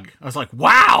Prague. I was like,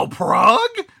 wow,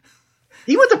 Prague?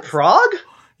 He went to Prague?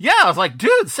 Yeah, I was like,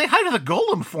 dude, say hi to the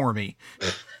golem for me.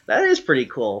 That is pretty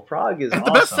cool. Prague is awesome.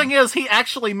 The best thing is he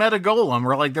actually met a golem,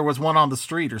 or like there was one on the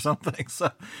street or something.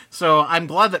 So I'm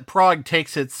glad that Prague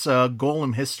takes its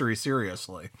golem history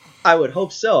seriously. I would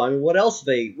hope so. I mean, what else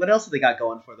have they got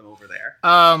going for them over there?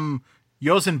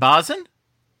 Yozenbazen?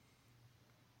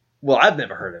 Well, I've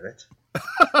never heard of it.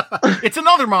 It's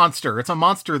another monster. It's a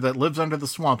monster that lives under the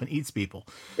swamp and eats people.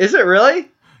 Is it really?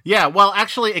 Yeah, well,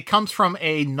 actually, it comes from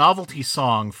a novelty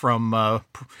song from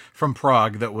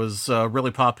Prague that was really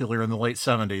popular in the late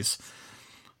 70s.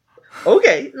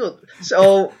 Okay,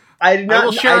 so I did not. I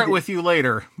will share it with you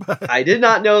later. I did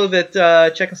not know that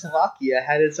Czechoslovakia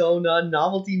had its own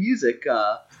novelty music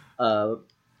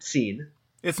scene.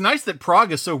 It's nice that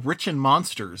Prague is so rich in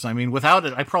monsters. I mean, without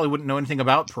it, I probably wouldn't know anything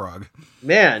about Prague.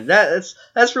 Man, that's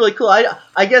really cool.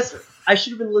 I guess I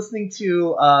should have been listening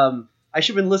to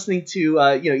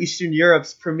Eastern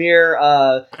Europe's premier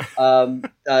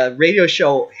radio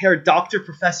show, Herr Dr.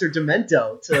 Professor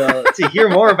Demento, to hear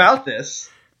more about this.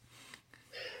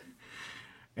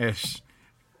 Yes.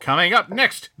 Coming up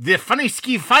next, the Funny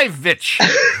Ski 5-Vitch.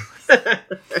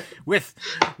 With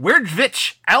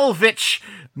Weirdvitch, Alvitch,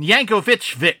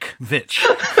 Yankovitch, Vitch.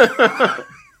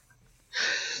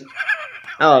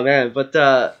 Oh man, but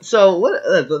so what?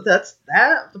 That's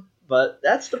that. But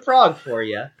that's the Prague for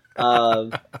you. They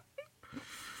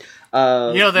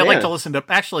like to listen to.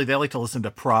 Actually, they like to listen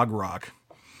to prog rock.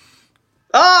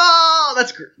 Oh,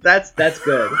 that's good.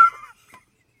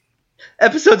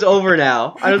 Episode's over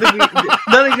now. I don't think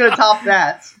nothing's gonna top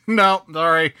that. No,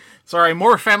 sorry.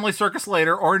 More Family Circus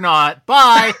later, or not.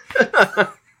 Bye.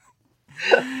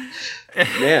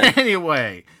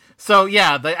 Anyway, so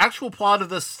yeah, the actual plot of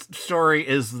this story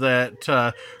is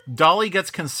that Dolly gets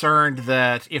concerned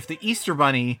that if the Easter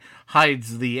Bunny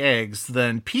hides the eggs,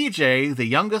 then PJ, the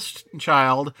youngest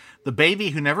child, the baby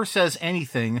who never says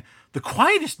anything, the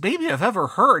quietest baby I've ever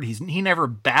heard. He never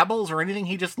babbles or anything.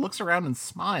 He just looks around and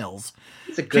smiles.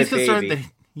 He's a good baby.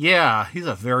 He's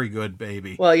a very good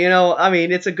baby. Well, I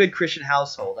mean, it's a good Christian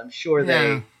household. I'm sure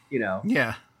they.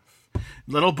 Yeah.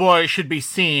 Little boy should be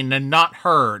seen and not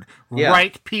heard. Yeah.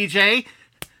 Right, PJ?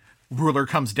 Ruler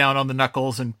comes down on the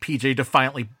knuckles and PJ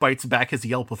defiantly bites back his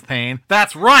yelp of pain.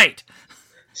 That's right!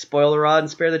 Spoil the rod and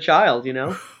spare the child,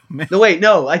 No, wait,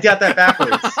 no, I got that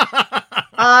backwards.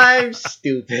 I'm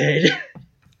stupid.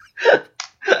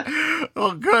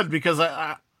 Well, good, because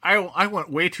I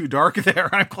went way too dark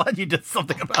there. I'm glad you did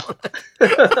something about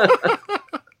it.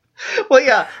 Well,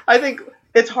 yeah, I think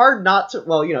it's hard not to.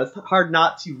 Well, it's hard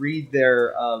not to read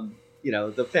their,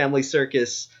 the Family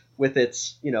Circus with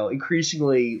its,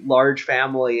 increasingly large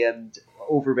family and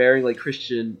overbearingly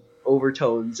Christian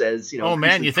overtones as, Oh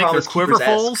man, you think they're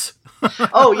quiverfuls?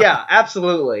 Oh yeah,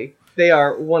 absolutely. They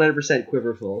are 100%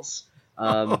 quiverfuls.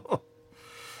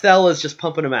 Thel is just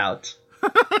pumping them out.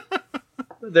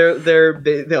 They're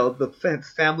the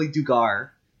family Dugar,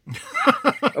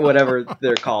 or whatever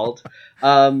they're called.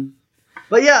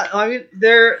 But yeah, I mean,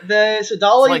 so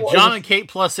Dolly. It's like John and Kate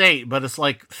plus 8, but it's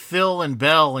like Phil and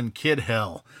Belle and Kid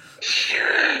Hell.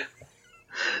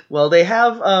 Well, they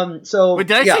have Wait,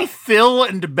 did I say Phil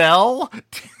and Belle?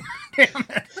 Damn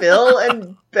it. Phil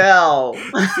and Belle.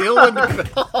 Phil and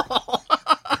Belle.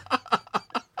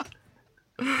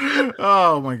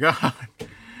 Oh my god.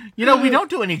 We don't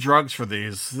do any drugs for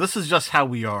these. This is just how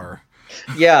we are.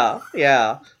 Yeah.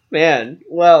 Man.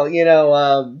 Well,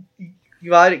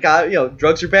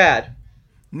 drugs are bad.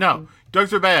 No,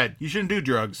 drugs are bad. You shouldn't do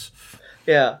drugs.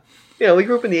 Yeah. We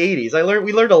grew up in the 80s.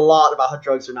 We learned a lot about how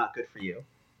drugs are not good for you.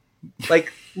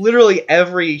 Like, literally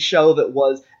every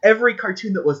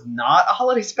cartoon that was not a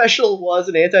holiday special was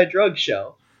an anti-drug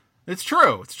show. It's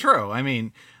true. I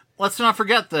mean, let's not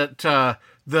forget that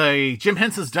the Jim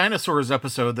Henson's Dinosaurs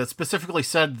episode that specifically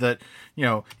said that,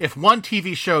 if one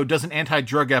TV show does an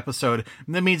anti-drug episode,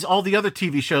 that means all the other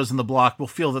TV shows in the block will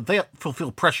feel that they will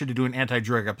feel pressure to do an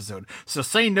anti-drug episode. So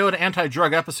say no to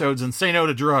anti-drug episodes and say no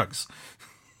to drugs.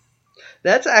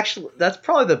 That's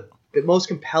probably the most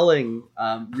compelling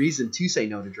reason to say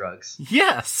no to drugs.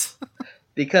 Yes.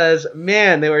 because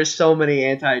man, there were so many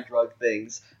anti-drug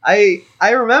things. I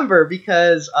remember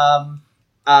because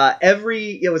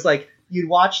it was like you'd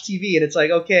watch TV and it's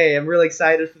like, okay, I'm really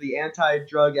excited for the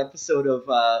anti-drug episode of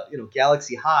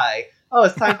Galaxy High. Oh,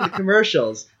 it's time for the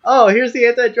commercials. Oh, here's the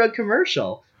anti-drug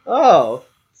commercial. Oh,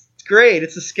 it's great.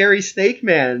 It's a scary snake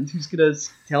man who's gonna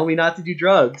tell me not to do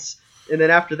drugs. And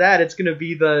then after that, it's gonna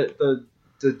be the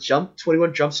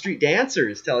 21 Jump Street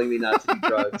dancers telling me not to do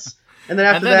drugs. And then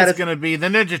after that, it's going to be the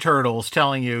Ninja Turtles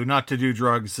telling you not to do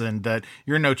drugs and that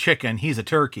you're no chicken, he's a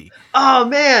turkey. Oh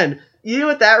man, you know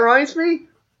what that reminds me?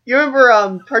 You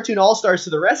remember Cartoon All Stars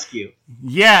to the Rescue?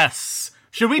 Yes.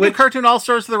 Should we do Cartoon All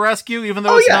Stars to the Rescue, even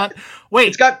though not? Wait,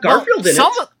 it's got Garfield in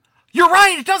it. You're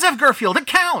right. It does have Garfield. It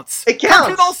counts. It counts.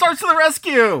 Cartoon All Stars to the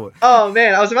Rescue. Oh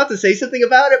man, I was about to say something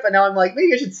about it, but now I'm like,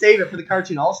 maybe I should save it for the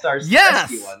Cartoon All Stars to the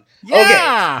Rescue one.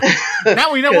 Yeah. Okay.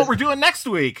 Now we know what we're doing next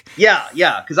week. Yeah,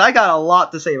 because I got a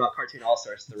lot to say about Cartoon All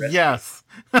Stars to the Rescue. Yes.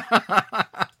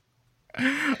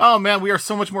 Oh man, we are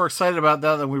so much more excited about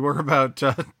that than we were about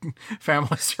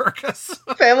Family Circus.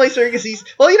 Family Circus Easter.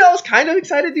 Well, I was kind of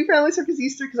excited to do Family Circus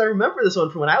Easter because I remember this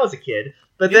one from when I was a kid.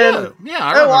 But then I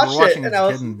watched it and and I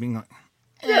was being like,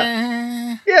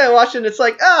 I watched it and it's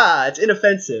like, it's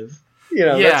inoffensive.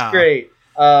 That's great.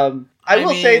 I will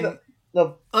say that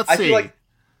let's see. Feel like,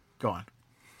 go on.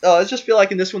 Oh, I just feel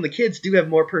like in this one the kids do have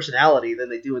more personality than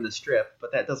they do in the strip,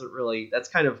 but that's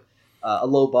kind of a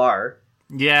low bar.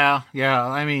 Yeah.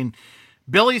 I mean,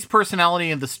 Billy's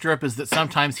personality in the strip is that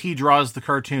sometimes he draws the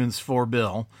cartoons for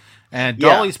Bill, and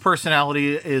Dolly's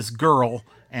personality is girl,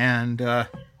 and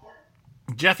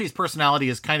Jeffy's personality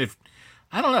is kind of,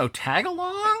 I don't know, tag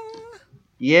along?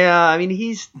 Yeah, I mean,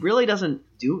 he's really doesn't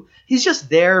do... He's just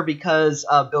there because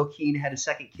Bill Keane had a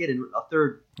second kid and a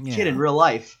third kid in real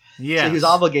life. Yeah. So he was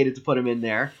obligated to put him in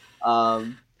there.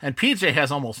 And PJ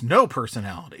has almost no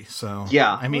personality, so...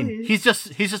 Yeah. I mean, he's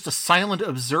just a silent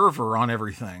observer on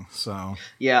everything, so...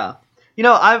 Yeah.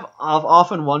 I've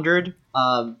often wondered,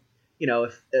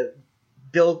 if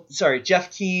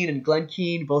Jeff Keane and Glenn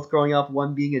Keane, both growing up,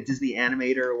 one being a Disney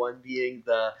animator, one being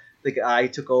the guy who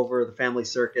took over the Family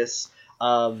Circus.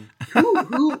 Who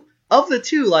of the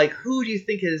two, who do you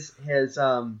think has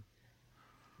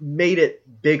made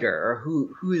it bigger, or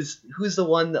who's the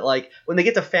one that, when they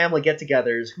get to family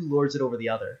get-togethers, who lords it over the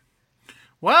other?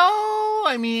 Well,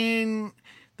 I mean,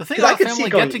 the thing about family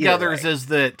get-togethers is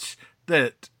that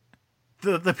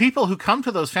the people who come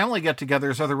to those family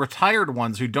get-togethers are the retired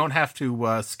ones who don't have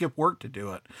to skip work to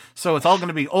do it. So it's all going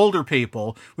to be older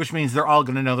people, which means they're all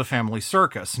going to know the Family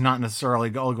Circus, not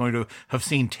necessarily all going to have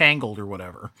seen Tangled or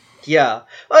whatever. Yeah.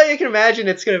 Well, you can imagine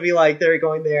it's going to be like they're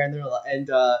going there and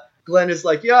Glenn is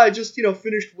like, yeah, I just,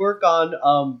 finished work on,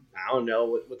 I don't know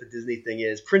what the Disney thing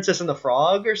is, Princess and the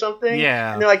Frog or something.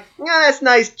 Yeah. And they're like, yeah, that's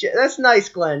nice. That's nice,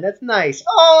 Glenn. That's nice.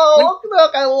 Oh,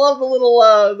 look, I love the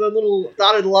little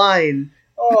dotted line.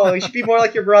 Oh, you should be more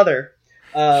like your brother.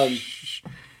 When are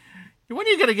you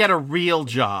going to get a real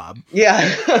job?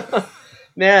 Yeah.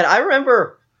 Man, I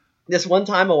remember this one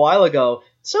time a while ago,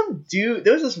 some dude,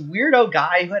 there was this weirdo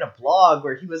guy who had a blog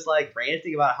where he was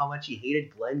ranting about how much he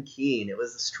hated Glenn Keane. It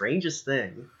was the strangest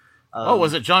thing.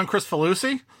 Was it John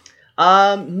Cristofalusi?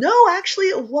 No, actually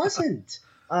it wasn't.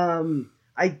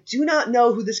 I do not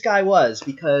know who this guy was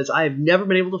because I have never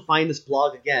been able to find this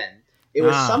blog again. It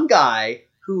was some guy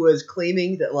who was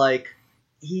claiming that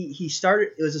he started,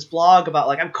 it was this blog about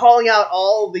I'm calling out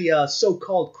all the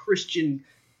so-called Christians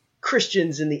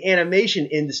in the animation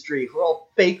industry who are all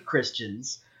fake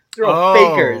Christians. They're all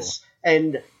fakers.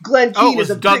 And Glenn Keane is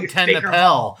a Doug big Ten faker.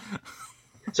 Napel.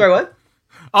 Sorry, what?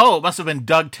 Oh, it must have been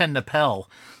Doug Ten Napel.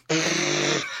 I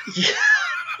just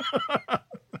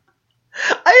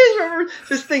remember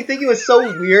this thing thinking it was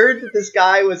so weird that this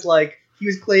guy was he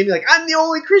was claiming I'm the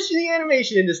only Christian in the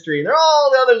animation industry and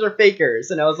all the others are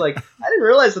fakers. And I was like, I didn't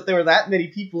realize that there were that many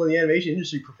people in the animation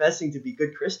industry professing to be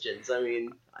good Christians. I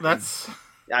mean, I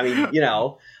don't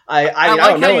know. I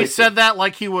like how you said that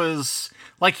like he was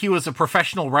a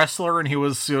professional wrestler and he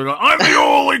was, I'm the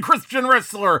only Christian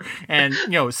wrestler. And,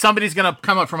 somebody's going to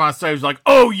come up from outside who's like,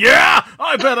 oh yeah,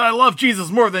 I bet I love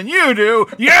Jesus more than you do.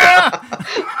 Yeah.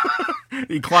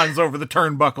 He climbs over the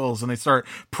turnbuckles and they start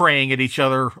praying at each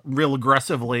other real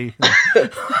aggressively.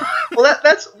 Well,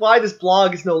 that's why this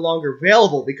blog is no longer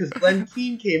available, because Glenn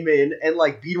Keane came in and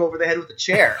beat him over the head with a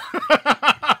chair.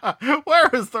 Where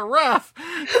is the ref?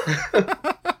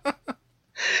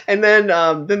 And then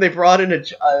they brought in a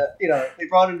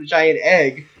giant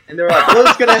egg, and they were like,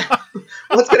 what's gonna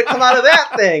come out of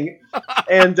that thing?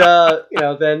 And then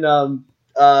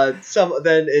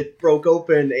it broke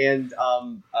open, and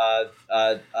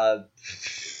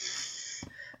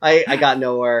I got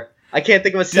nowhere. I can't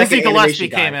think of a second Disney animation Gillespie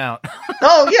guy. came out.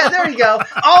 Oh, yeah, there you go.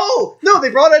 Oh, no, they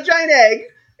brought a giant egg,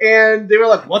 and they were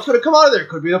like, what's going to come out of there? It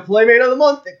could be the Playmate of the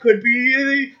Month. It could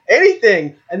be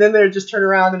anything. And then they just turn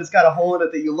around, and it's got a hole in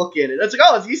it that you look in. And it's like,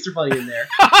 oh, it's Easter Bunny in there.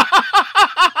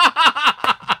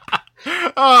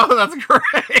 Oh, that's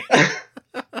great.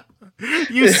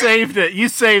 You saved it. You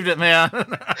saved it, man.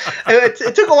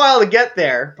 It took a while to get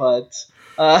there, but...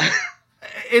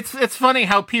 It's funny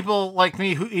how people like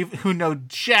me who know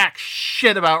jack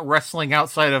shit about wrestling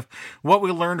outside of what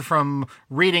we learned from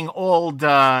reading old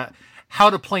how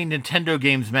to play Nintendo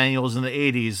games manuals in the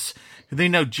 80s, they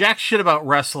know jack shit about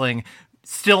wrestling,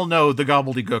 still know the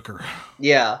gobbledygooker.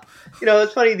 Yeah.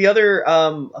 It's funny, the other,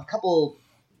 a couple,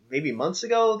 maybe months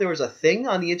ago, there was a thing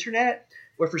on the internet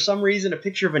where for some reason a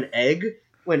picture of an egg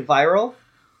went viral,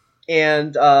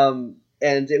 and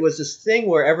it was this thing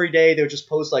where every day they would just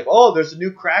post like, oh, there's a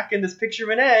new crack in this picture of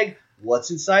an egg.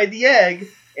 What's inside the egg?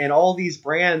 And all these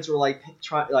brands were like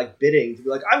bidding to be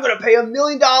like, I'm going to pay $1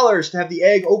 million to have the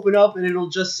egg open up and it'll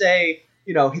just say,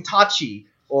 Hitachi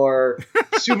or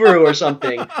Subaru or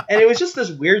something. And it was just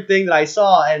this weird thing that I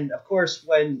saw. And of course,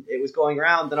 when it was going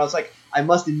around, then I was like, I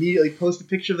must immediately post a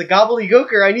picture of the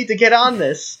gobbledygooker. I need to get on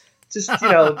this just,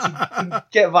 to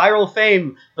get viral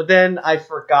fame. But then I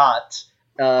forgot.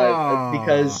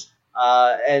 Because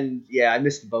I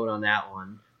missed the boat on that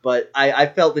one. But I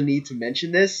felt the need to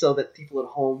mention this so that people at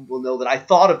home will know that I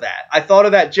thought of that. I thought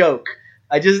of that joke.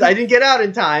 I didn't get out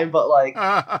in time, but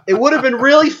it would have been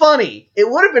really funny. It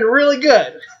would have been really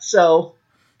good. So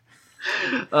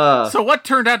what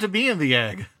turned out to be in the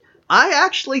egg? I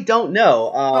actually don't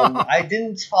know. I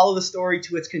didn't follow the story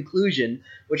to its conclusion,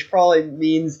 which probably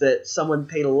means that someone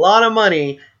paid a lot of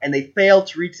money and they failed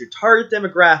to reach their target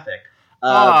demographic.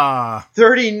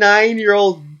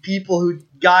 39-year-old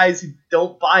guys who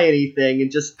don't buy anything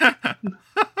and just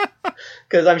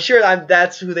because I'm sure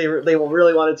that's who they will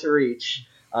really wanted to reach.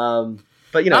 But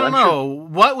I don't know. Sure.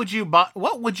 What would you buy?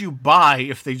 What would you buy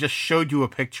if they just showed you a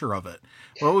picture of it?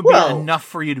 What would be enough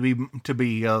for you to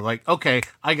be like, okay,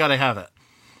 I gotta have it?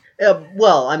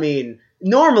 I mean,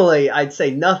 normally I'd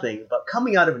say nothing, but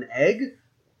coming out of an egg,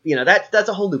 that's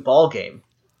a whole new ball game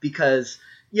because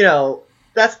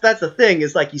That's the thing,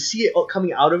 is like you see it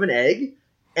coming out of an egg,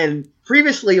 and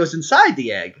previously it was inside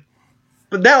the egg,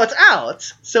 but now it's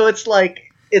out, so it's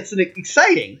like, it's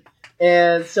exciting.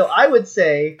 And so I would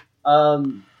say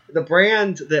the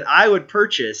brand that I would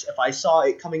purchase if I saw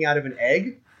it coming out of an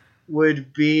egg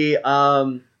would be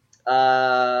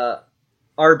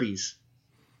Arby's.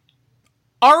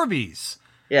 Arby's?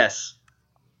 Yes.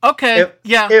 Okay,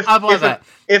 I'll buy that.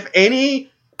 If any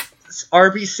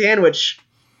Arby's sandwich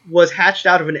was hatched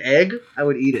out of an egg, I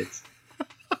would eat it.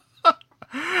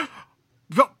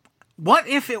 What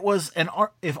if it was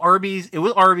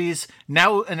Arby's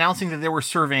now announcing that they were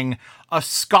serving a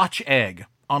Scotch egg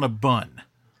on a bun?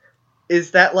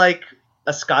 Is that like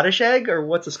a Scottish egg, or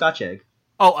what's a Scotch egg?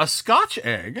 Oh, a Scotch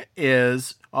egg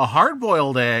is a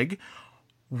hard-boiled egg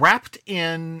wrapped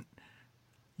in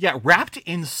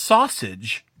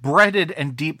sausage, breaded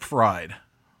and deep fried.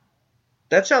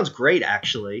 That sounds great,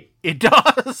 actually. It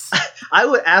does. I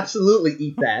would absolutely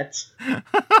eat that.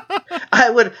 I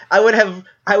would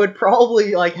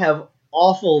probably have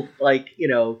awful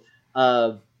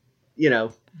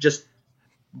just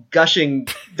gushing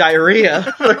diarrhea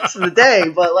for the rest of the day,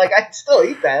 but I'd still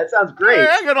eat that. It sounds great. Hey,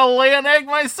 I'm gonna lay an egg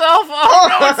myself. Oh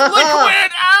no, it's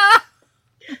liquid.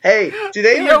 Hey, do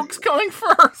they? The yolk's coming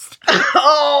first.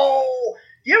 Oh,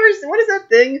 do you ever? What is that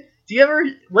thing?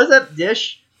 What is that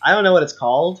dish? I don't know what it's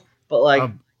called, but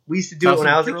we used to do it when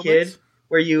I was a kid,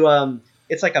 where you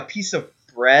it's like a piece of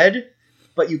bread,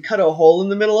 but you cut a hole in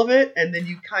the middle of it, and then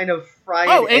you kind of fry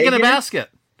an egg in a basket.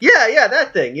 Yeah,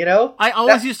 that thing, I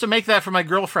always used to make that for my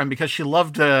girlfriend because she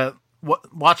loved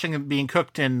watching it being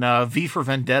cooked in V for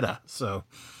Vendetta. So.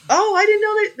 Oh, I didn't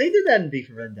know they did that in V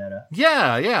for Vendetta.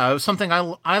 Yeah, it was something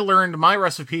I learned my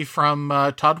recipe from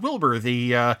Todd Wilbur,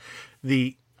 the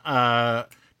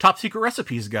Top Secret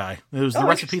Recipes guy. It was the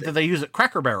recipe that they use at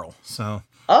Cracker Barrel. So.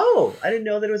 Oh, I didn't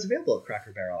know that it was available at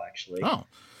Cracker Barrel, actually. Oh.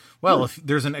 Well, if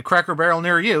there's a Cracker Barrel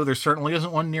near you, there certainly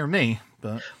isn't one near me.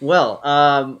 But. Well,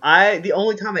 the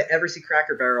only time I ever see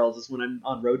Cracker Barrels is when I'm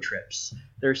on road trips.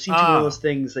 There seems to be one of those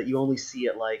things that you only see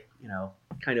at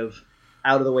kind of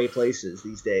out of the way places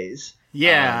these days.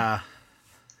 Yeah.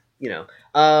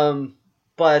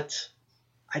 But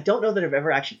I don't know that I've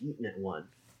ever actually eaten at one.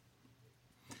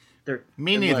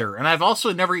 Me neither. And I've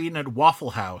also never eaten at Waffle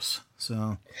House.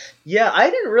 So. Yeah, I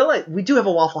didn't realize we do have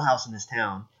a Waffle House in this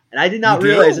town. And I did not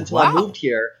realize until I moved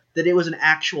here that it was an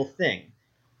actual thing.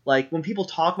 Like when people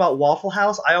talk about Waffle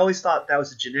House, I always thought that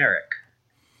was a generic,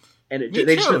 and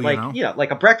they just meant like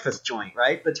like a breakfast joint,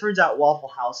 right? But it turns out Waffle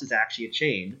House is actually a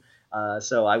chain.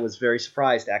 So I was very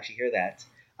surprised to actually hear that.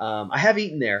 I have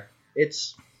eaten there.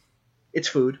 It's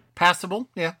food. Passable,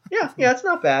 yeah. Yeah, it's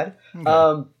not bad.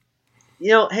 Okay.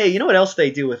 Hey, you know what else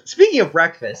they do with... Speaking of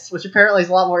breakfast, which apparently is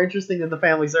a lot more interesting than the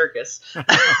family circus.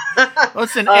 Well,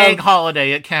 it's an egg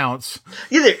holiday. It counts.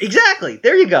 Yeah, exactly.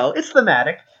 There you go. It's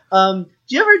thematic. Do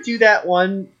you ever do that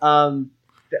one,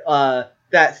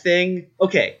 that thing?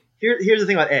 Okay, here's the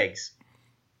thing about eggs.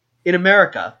 In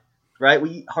America, right, we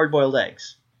eat hard-boiled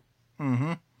eggs.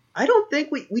 Mm-hmm. I don't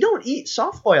think we don't eat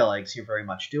soft-boiled eggs here very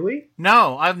much, do we?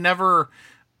 No, I've never...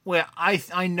 Well,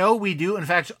 I know we do, in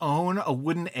fact, own a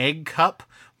wooden egg cup,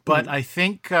 but I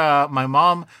think my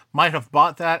mom might have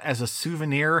bought that as a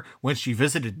souvenir when she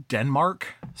visited Denmark,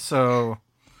 so...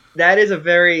 That is a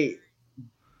very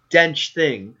Dench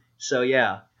thing, so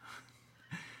yeah.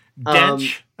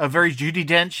 Dench? A very Judi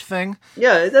Dench thing?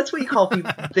 Yeah, that's what you call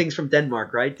things from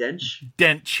Denmark, right? Dench?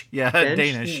 Dench, yeah, Dench?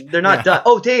 Danish. They're not Dutch.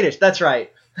 Oh, Danish, that's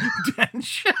right.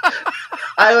 Dench.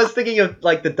 I was thinking of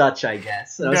like the Dutch, I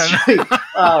guess.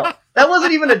 That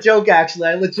wasn't even a joke, actually.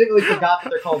 I legitimately forgot that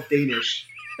they're called Danish.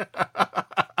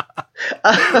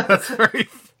 That's very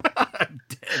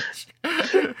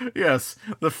Dench. Yes,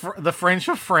 the French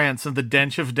of France and the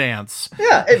Dench of dance.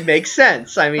 Yeah, it makes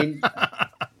sense. I mean,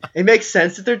 it makes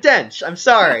sense that they're Dench. I'm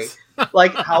sorry. Yes.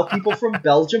 Like how people from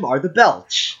Belgium are the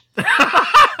Belch.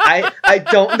 I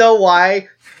don't know why.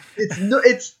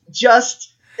 It's just...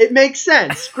 It makes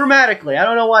sense grammatically. I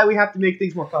don't know why we have to make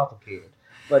things more complicated.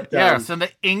 But yes, and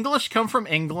the English come from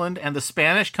England, and the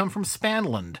Spanish come from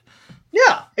Spanland.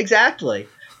 Yeah, exactly.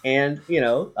 And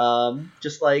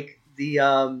just like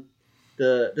the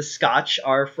Scotch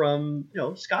are from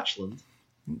Scotland.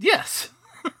 Yes.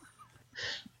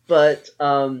 But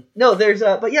no, there's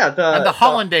but yeah, the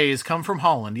Hollandaise come from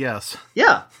Holland. Yes.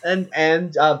 Yeah, and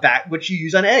back which you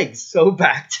use on eggs. So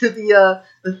back to the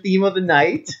theme of the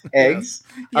night, eggs.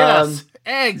 Yes,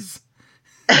 eggs.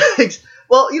 Eggs.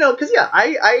 Well, because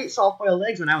I ate soft-boiled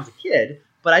eggs when I was a kid,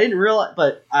 but I didn't realize.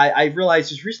 But I realized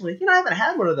just recently, I haven't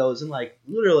had one of those in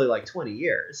literally 20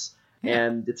 years,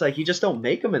 and it's like you just don't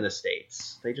make them in the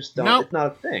States. They just don't. Nope. It's not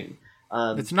a thing.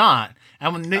 It's not,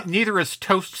 and neither is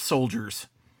toast soldiers.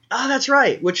 Oh, that's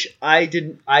right. Which I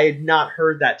had not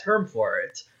heard that term for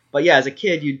it. But yeah, as a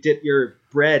kid, you dip your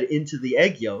bread into the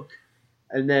egg yolk,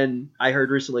 and then I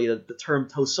heard recently the term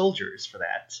toast soldiers for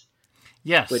that.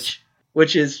 Yes.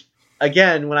 Which is,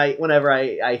 again, whenever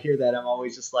I hear that, I'm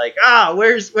always just like,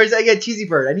 where's Egghead Cheesy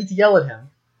Bird? I need to yell at him.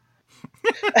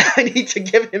 I need to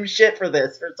give him shit for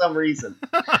this for some reason.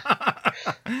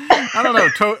 I don't know.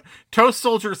 Toast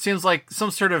soldier seems like some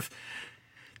sort of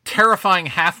terrifying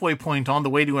halfway point on the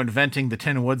way to inventing the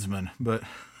Tin Woodsman, but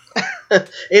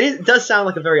it does sound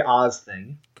like a very Oz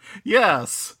thing.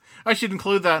 Yes, I should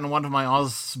include that in one of my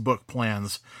Oz book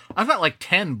plans. I've got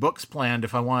 10 books planned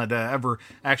if I wanted to ever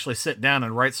actually sit down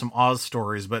and write some Oz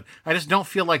stories, but I just don't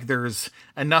feel like there's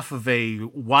enough of a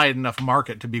wide enough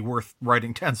market to be worth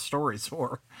writing 10 stories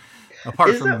for,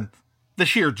 apart from the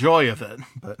sheer joy of it.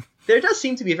 But there does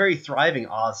seem to be a very thriving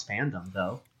Oz fandom,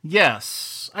 though.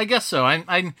 Yes, I guess so.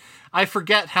 I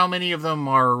forget how many of them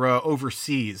are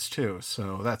overseas too.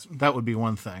 So that would be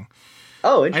one thing.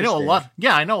 Oh, interesting. I know a lot.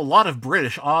 Yeah, I know a lot of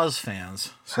British Oz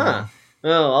fans. So. Huh.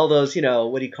 Oh, all those,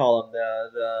 what do you call them?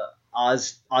 The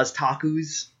Oz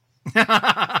takus.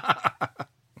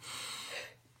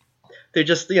 They're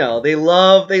just, they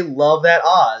love that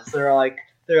Oz. They're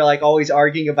like always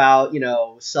arguing about,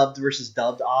 subbed versus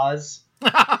dubbed Oz.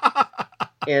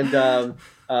 And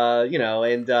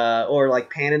or like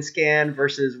pan and scan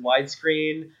versus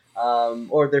widescreen,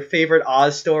 or their favorite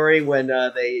Oz story when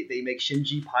they make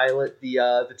Shinji pilot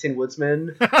the Tin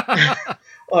Woodsman,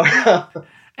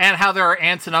 and how their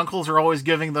aunts and uncles are always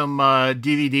giving them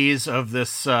DVDs of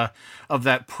this of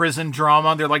that prison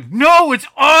drama. They're like, "No, it's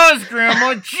Oz,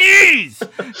 Grandma. Jeez,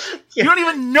 you don't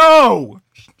even know."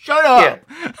 Shut up!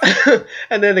 Yeah.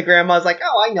 And then the grandma's like,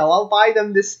 "Oh, I know. I'll buy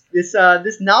them this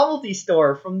novelty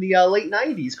store from the late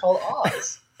 '90s called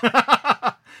Oz."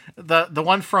 the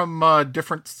one from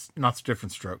not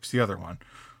Different Strokes, the other one,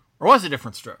 or was it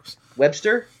Different Strokes?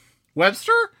 Webster,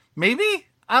 maybe,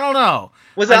 I don't know.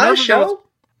 Was it on a show?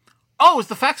 It was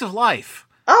The Facts of Life.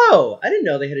 Oh, I didn't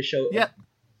know they had a show. Yeah,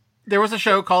 there was a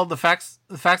show called The Facts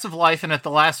of Life, and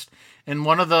in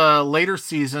one of the later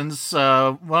seasons,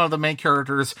 one of the main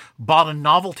characters bought a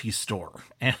novelty store.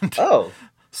 And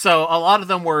so a lot of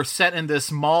them were set in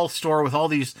this mall store with all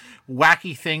these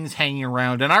wacky things hanging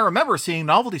around. And I remember seeing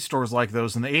novelty stores like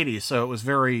those in the 80s, so it was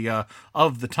very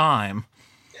of the time.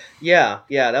 Yeah,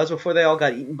 that was before they all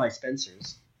got eaten by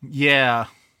Spencer's. Yeah.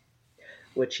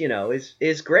 Which,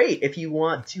 is great if you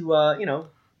want to,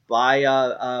 buy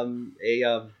a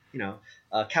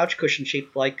couch cushion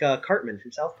shaped like Cartman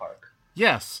from South Park.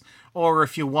 Yes. Or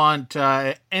if you want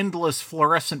endless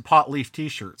fluorescent pot leaf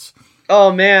t-shirts.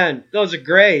 Oh, man, those are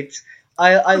great.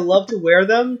 I love to wear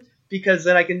them because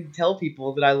then I can tell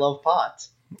people that I love pot.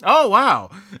 Oh, wow.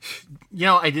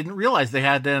 I didn't realize they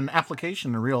had an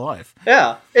application in real life.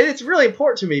 Yeah, and it's really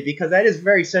important to me because that is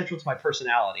very central to my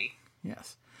personality.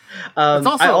 Yes.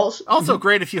 It's also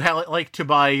great if you like to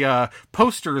buy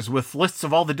posters with lists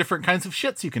of all the different kinds of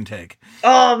shits you can take.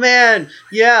 Oh, man.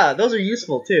 Yeah, those are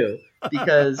useful, too.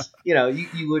 Because,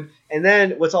 you would... And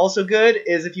then what's also good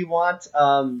is if you want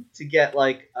to get,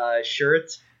 like, a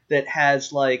shirt that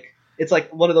has, like... It's,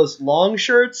 like, one of those long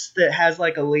shirts that has,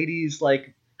 like, a lady's,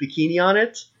 like, bikini on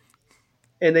it.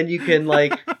 And then you can,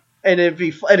 like... and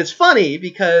it's funny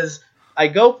because... I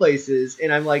go places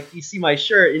and I'm like, you see my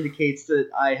shirt indicates that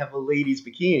I have a lady's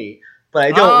bikini, but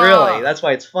I don't really. That's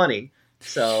why it's funny.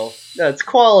 So it's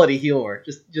quality humor,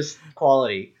 just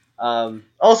quality.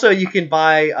 Also, you can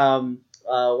buy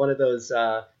one of those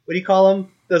what do you call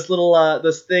them? Those little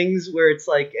those things where it's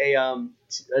like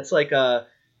it's like a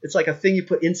thing you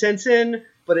put incense in,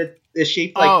 but it is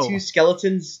shaped like two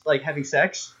skeletons like having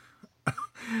sex.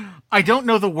 I don't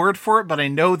know the word for it, but I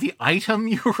know the item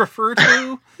you refer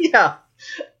to. Yeah.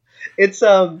 It's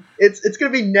gonna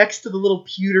be next to the little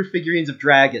pewter figurines of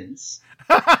dragons.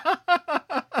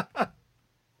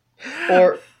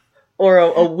 or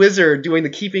a wizard doing the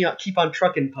keep on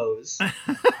truckin' pose.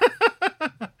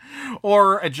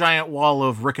 Or a giant wall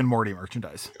of Rick and Morty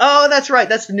merchandise. Oh, that's right.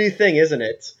 That's the new thing, isn't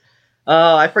it?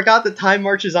 I forgot that time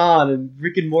marches on and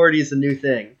Rick and Morty is the new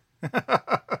thing.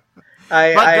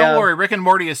 But don't worry, Rick and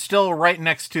Morty is still right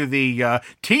next to the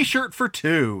T-shirt for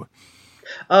 $2.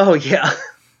 Oh, yeah.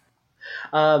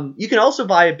 You can also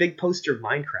buy a big poster of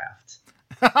Minecraft.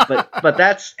 But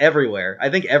that's everywhere. I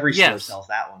think every store sells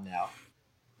that one now.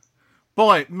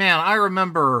 Boy, man, I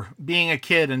remember being a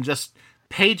kid and just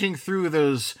paging through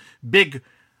those big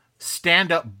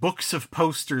stand-up books of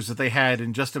posters that they had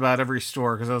in just about every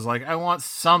store, because I was like, I want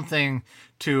something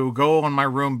to go in my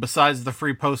room besides the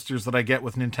free posters that I get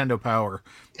with Nintendo Power.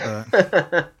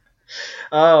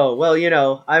 Oh,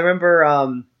 well, I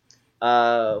remember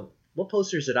what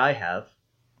posters did I have?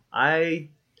 I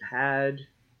had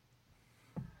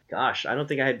I don't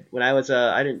think I had when I was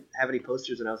I didn't have any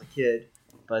posters when I was a kid,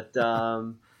 but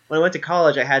when I went to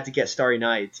college I had to get Starry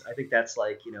Night. I think that's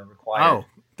required. Oh,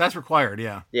 that's required,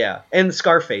 yeah. Yeah, and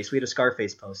Scarface. We had a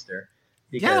Scarface poster.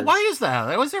 Yeah, why is that?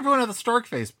 Why was everyone at the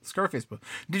Scarface poster?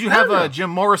 Did you have a Jim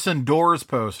Morrison Doors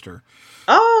poster?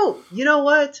 Oh, you know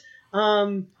what?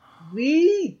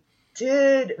 We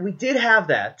did have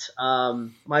that.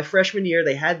 My freshman year,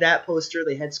 they had that poster.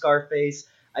 They had Scarface.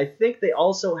 I think they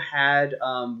also had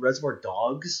Reservoir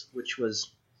Dogs, which was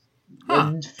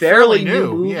a fairly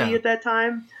new movie at that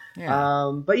time.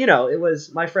 Yeah. But it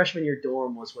was my freshman year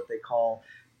dorm was what they call.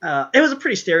 It was a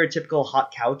pretty stereotypical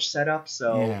hot couch setup.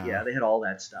 So yeah they had all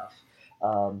that stuff.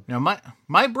 Now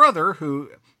my brother,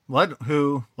 who let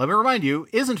me remind you,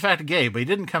 is in fact gay, but he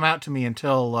didn't come out to me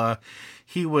until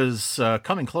he was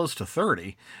coming close to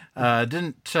 30.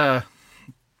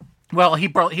 Well, he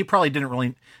probably didn't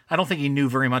really. I don't think he knew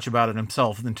very much about it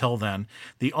himself until then.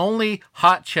 The only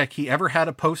hot chick he ever had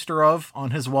a poster of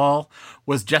on his wall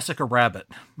was Jessica Rabbit,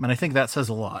 and I think that says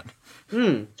a lot.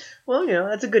 Well,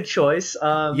 that's a good choice.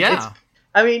 Yeah.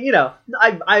 I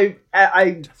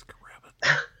Jessica Rabbit.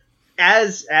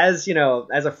 As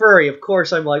a furry, of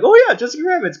course, I'm like, oh yeah, Jessica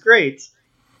Rabbit's great.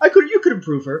 You could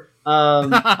improve her.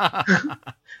 But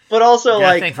also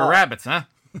Thank for rabbits, huh?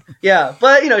 Yeah,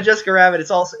 but Jessica Rabbit. It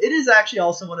is actually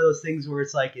also one of those things where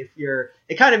it's like it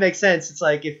kind of makes sense. It's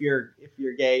like if you're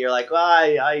gay, you're like, well,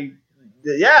 I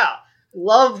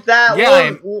love that.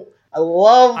 Yeah, I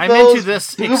love. I'm those into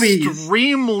this boobies.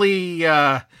 Extremely,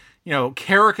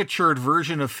 caricatured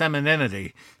version of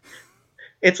femininity.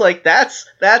 It's like that's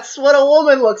what a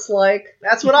woman looks like.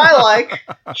 That's what I like.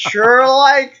 Sure,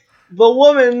 like the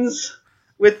woman's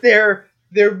with their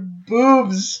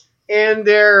boobs and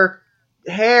their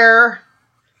hair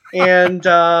and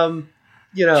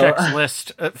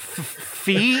checklist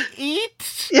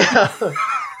feet. Yeah,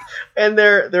 and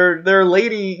their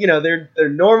lady, they're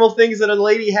normal things that a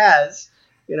lady has.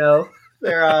 They're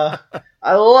I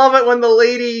love it when the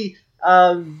lady.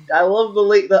 I love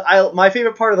my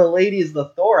favorite part of the lady is the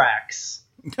thorax.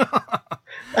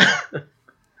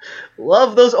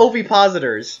 Love those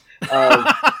ovipositors.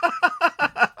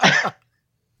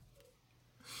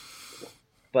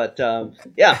 But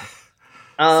yeah.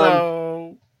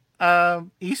 So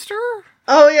Easter?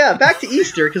 Oh yeah, back to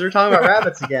Easter because we're talking about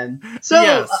rabbits again. So,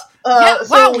 yes.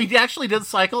 Wow, we actually did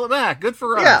cycle it back. Good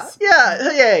for us.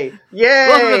 Yeah, yay.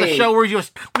 Welcome to the show where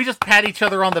we just pat each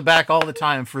other on the back all the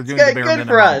time for doing the bare minimum. Good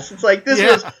for us. It's like this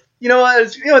was. You know what?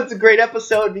 It's a great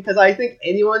episode because I think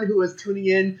anyone who was tuning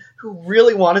in who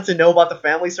really wanted to know about the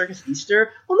Family Circus Easter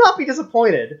will not be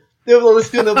disappointed. They'll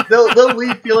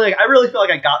leave feeling like I really feel like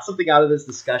I got something out of this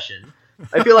discussion.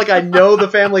 I feel like I know the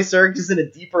Family Circus in a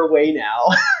deeper way now.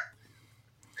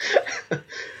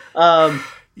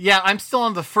 Yeah, I'm still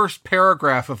on the first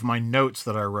paragraph of my notes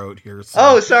that I wrote here. So.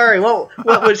 Oh, sorry. Well,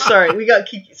 sorry. I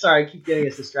keep getting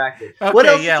us distracted. Okay, what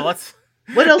else?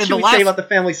 What else should we say about the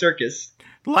Family Circus?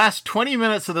 The last 20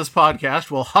 minutes of this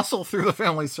podcast, we'll hustle through the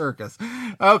Family Circus.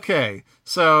 Okay,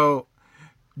 so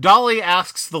Dolly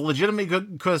asks the legitimate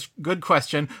good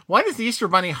question, why does the Easter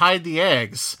Bunny hide the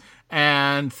eggs?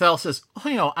 And Thel says,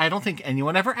 I don't think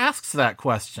anyone ever asks that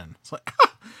question. It's like,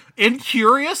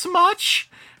 incurious much?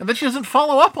 And then she doesn't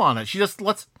follow up on it. She just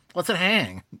lets it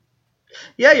hang.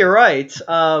 Yeah, you're right.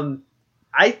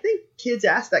 I think kids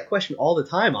ask that question all the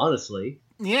time, honestly.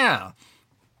 Yeah.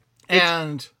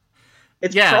 And...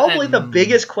 It's probably the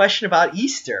biggest question about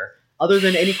Easter, other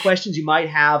than any questions you might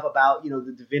have about,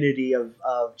 the divinity of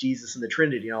Jesus and the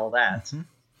Trinity and all that. Mm-hmm.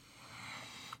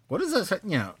 What does this,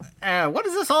 what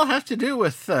does this all have to do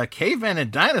with cavemen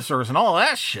and dinosaurs and all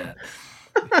that shit?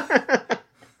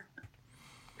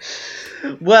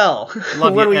 Well,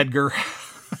 love you, Edgar.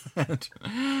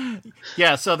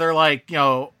 Yeah, so they're like,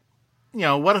 what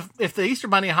if the Easter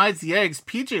Bunny hides the eggs,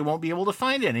 PJ won't be able to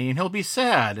find any and he'll be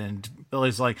sad. And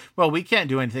Billy's like, well, we can't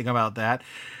do anything about that.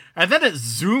 And then it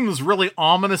zooms really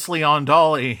ominously on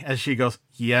Dolly as she goes,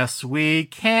 yes, we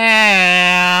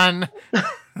can.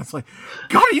 It's like,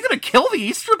 God, are you going to kill the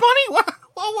Easter Bunny? What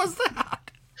was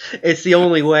that? It's the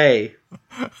only way.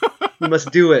 We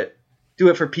must do it. Do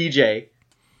it for PJ.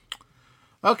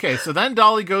 Okay, so then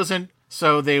Dolly goes in.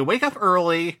 So they wake up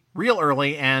real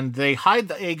early, and they hide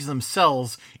the eggs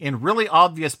themselves in really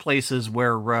obvious places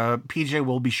where PJ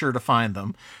will be sure to find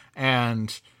them.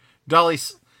 And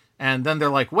then they're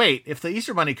like, wait, if the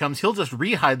Easter Bunny comes, he'll just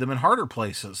re-hide them in harder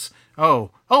places.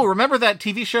 Oh, remember that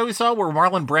TV show we saw where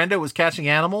Marlon Brando was catching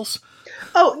animals?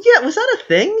 Oh, yeah, was that a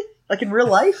thing? Like in real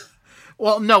life?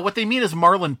 Well, no, what they mean is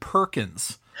Marlon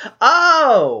Perkins.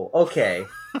 Oh, okay.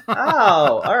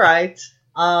 Oh, all right.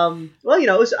 Well, I'm sure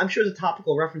it was a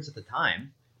topical reference at the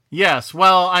time. Yes,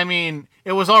 well, I mean,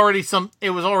 it was already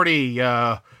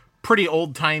pretty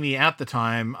old-timey at the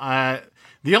time.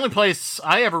 The only place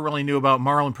I ever really knew about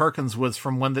Marlon Perkins was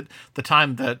from the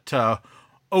time that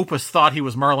Opus thought he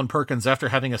was Marlon Perkins after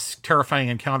having a terrifying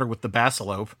encounter with the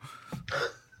Basilope.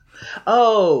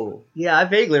 Oh, yeah, I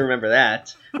vaguely remember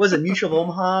that. Was it Mutual of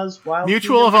Omaha's Wild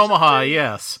Mutual of Omaha,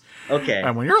 yes. Okay.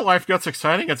 And when your life gets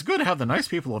exciting, it's good to have the nice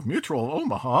people of Mutual of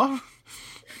Omaha.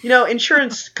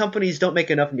 Insurance companies don't make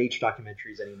enough nature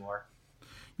documentaries anymore.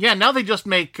 Yeah, now they just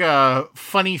make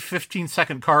funny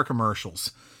 15-second car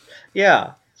commercials.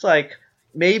 Yeah, it's like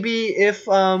maybe if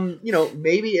Geico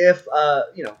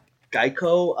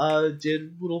did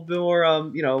a little bit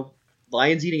more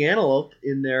lions eating antelope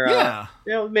in their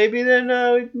maybe then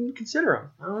we can consider them.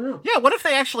 I don't know. Yeah, what if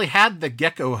they actually had the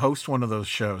gecko host one of those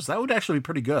shows? That would actually be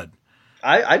pretty good.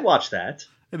 I'd watch that.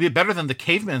 It'd be better than the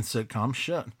caveman sitcom.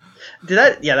 Shit.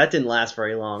 That didn't last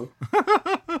very long.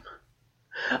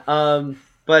 So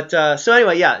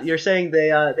anyway, yeah, you're saying they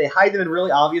hide them in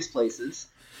really obvious places.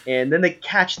 And then they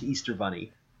catch the Easter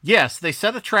Bunny. Yes, they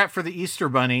set a trap for the Easter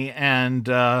Bunny, and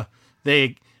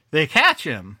they catch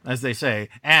him, as they say.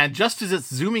 And just as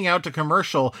it's zooming out to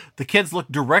commercial, the kids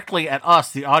look directly at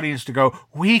us, the audience, to go,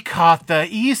 we caught the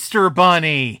Easter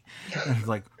Bunny! And it's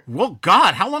like, well,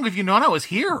 God, how long have you known I was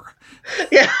here?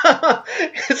 Yeah,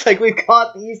 it's like, we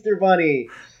caught the Easter Bunny.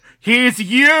 He's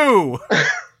you!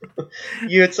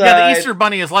 The Easter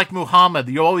Bunny is like Muhammad.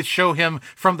 You always show him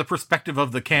from the perspective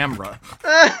of the camera.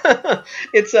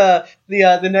 It's the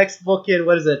next book in,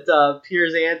 what is it?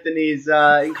 Piers Anthony's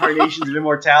Incarnations of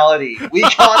Immortality. We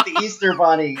caught the Easter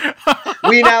Bunny.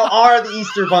 We now are the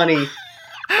Easter Bunny.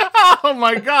 Oh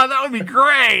my God, that would be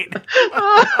great.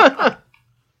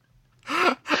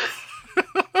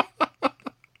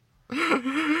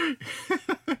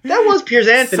 That was Piers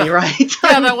Anthony, right?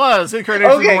 Yeah, that was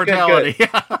Incarnations of Immortality.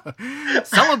 Good.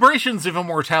 Celebrations of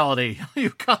Immortality.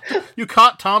 You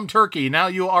caught Tom Turkey. Now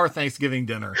you are Thanksgiving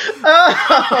dinner.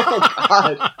 Oh,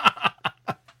 God.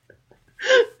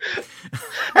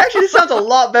 Actually, this sounds a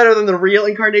lot better than the real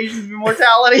Incarnations of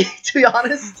Immortality, to be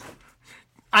honest.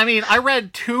 I mean, I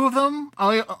read 2 of them.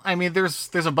 I mean, there's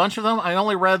a bunch of them. I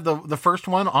only read the first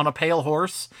one, On a Pale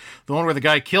Horse, the one where the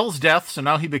guy kills Death, so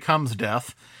now he becomes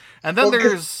Death. And then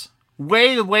there's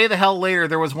way the hell later,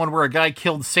 there was one where a guy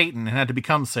killed Satan and had to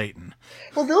become Satan.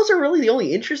 Well, those are really the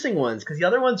only interesting ones, because the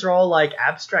other ones are all like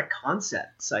abstract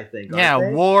concepts, I think. Yeah,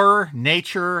 aren't they? war,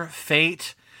 nature,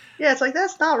 fate. Yeah, it's like,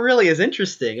 that's not really as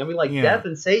interesting. I mean, like, Death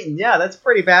and Satan, yeah, that's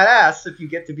pretty badass if you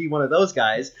get to be one of those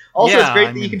guys. Also, it's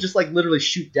great that you can just, like, literally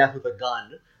shoot Death with a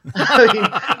gun. I mean,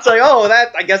 it's like,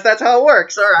 I guess that's how it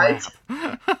works, all right.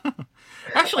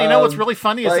 Actually, what's really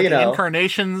funny is that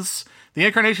the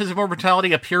incarnations of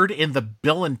immortality appeared in the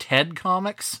Bill and Ted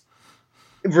comics.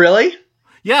 Really?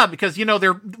 Yeah, because,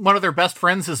 one of their best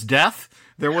friends is Death.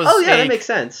 That makes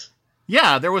sense.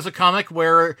 Yeah, there was a comic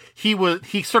where he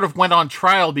sort of went on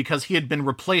trial because he had been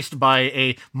replaced by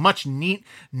a much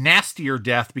nastier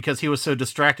Death because he was so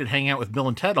distracted hanging out with Bill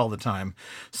and Ted all the time.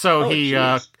 So he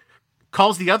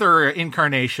calls the other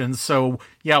incarnations. So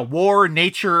yeah, war,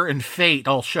 nature, and fate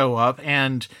all show up,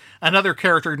 and another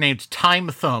character named Time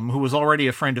Thumb, who was already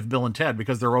a friend of Bill and Ted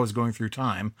because they're always going through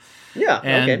time. Yeah,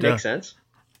 okay, makes sense.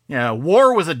 Yeah,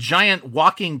 War was a giant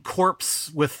walking corpse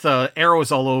with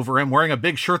arrows all over him, wearing a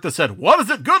big shirt that said, "What is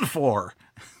it good for?"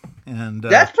 And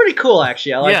that's pretty cool,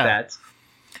 actually. I like that.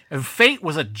 And Fate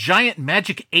was a giant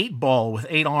magic 8-ball with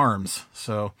 8 arms.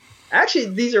 So actually,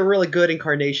 these are really good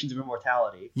incarnations of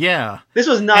immortality. Yeah. This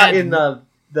was not in the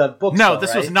book. No,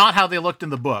 this was not how they looked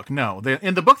in the book. No,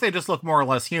 in the book they just look more or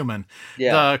less human.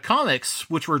 Yeah. The comics,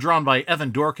 which were drawn by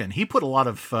Evan Dorkin, he put a lot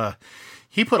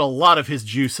of his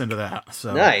juice into that.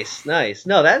 So nice.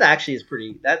 No, that actually is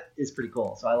pretty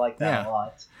cool. So I like that a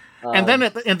lot. And then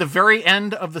in the very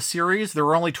end of the series, there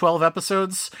were only 12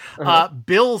 episodes.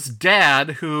 Bill's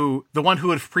dad, the one who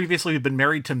had previously been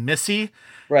married to Missy,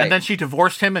 right, and then she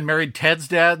divorced him and married Ted's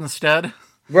dad instead.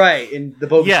 Right, in the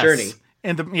Bogus Journey.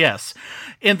 In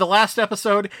the last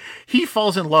episode, he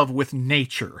falls in love with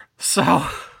nature. So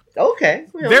okay,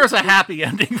 there's a happy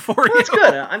ending for you. That's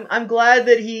good. I'm glad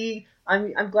that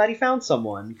I'm glad he found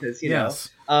someone, because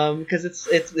because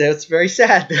it's very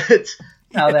sad that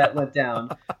how that went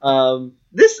down.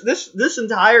 This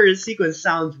entire sequence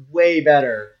sounds way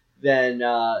better than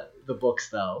the books,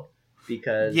 though,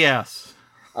 because since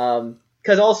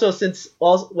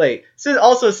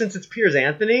it's Piers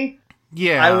Anthony,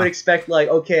 I would expect, like,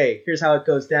 okay, here's how it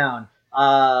goes down.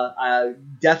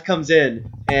 Death comes in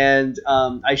and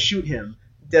I shoot him.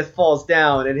 Death falls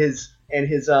down and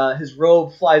his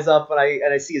robe flies up,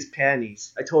 and I see his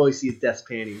panties. I totally see his Death's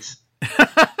panties.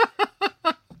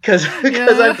 Because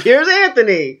I'm Piers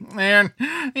Anthony. Man,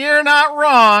 you're not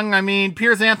wrong. I mean,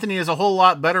 Piers Anthony is a whole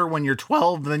lot better when you're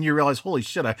 12, then you realize, holy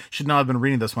shit, I should not have been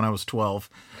reading this when I was 12.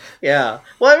 Yeah.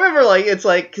 Well, I remember,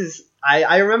 because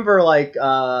I remember,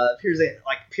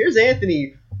 Piers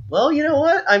Anthony, well, you know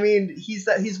what? I mean, he's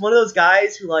one of those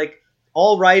guys who, like,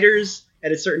 all writers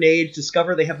at a certain age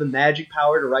discover they have the magic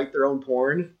power to write their own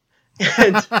porn.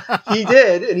 And he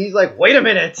did, and he's like, wait a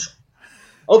minute.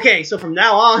 Okay, so from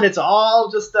now on, it's all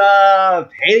just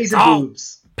panties and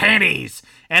boobs. Panties!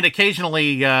 And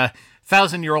occasionally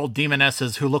 1,000-year-old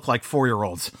demonesses who look like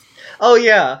 4-year-olds. Oh,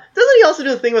 yeah. Doesn't he also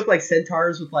do a thing with, like,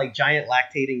 centaurs with, like, giant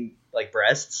lactating, like,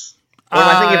 breasts? Or am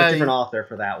I thinking of a different author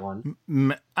for that one?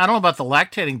 I don't know about the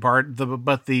lactating part,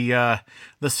 but the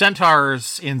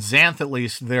centaurs in Xanth, at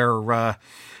least,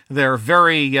 they're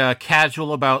very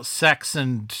casual about sex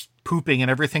and pooping and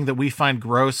everything that we find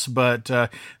gross, but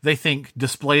they think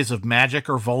displays of magic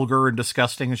are vulgar and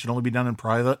disgusting and should only be done in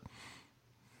private.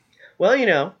 Well, you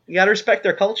gotta respect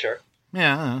their culture.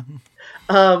 Yeah.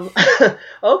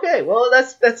 Okay, well,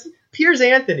 that's Piers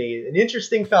Anthony, an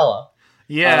interesting fella.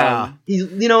 Yeah. He's,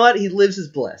 you know what? He lives his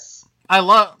bliss. I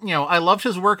loved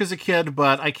his work as a kid,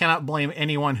 but I cannot blame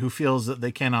anyone who feels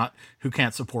that who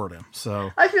can't support him.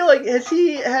 So I feel like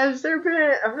have there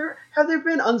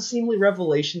been unseemly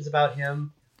revelations about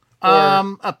him?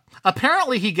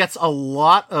 Apparently he gets a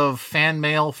lot of fan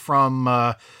mail from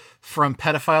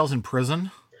pedophiles in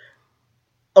prison.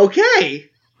 Okay.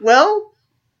 Well,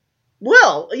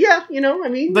 yeah, I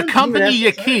mean, the company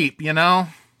you keep,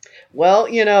 Well,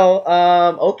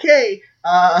 okay.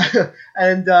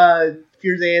 And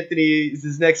Piers Anthony,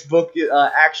 his next book,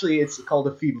 actually, it's called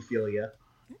Ephebophilia.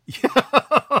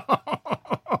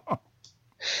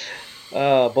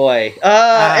 Oh, boy.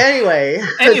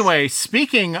 Anyway,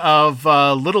 speaking of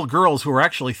little girls who are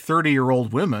actually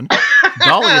 30-year-old women,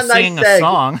 Dolly is singing a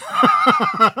song.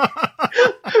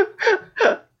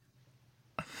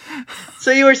 So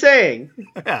you were saying?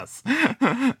 Yes.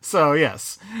 So,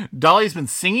 yes. Dolly's been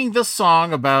singing this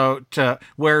song about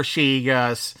where she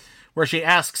where she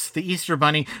asks the Easter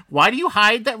Bunny, why do you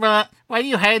hide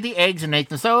the eggs and make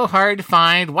them so hard to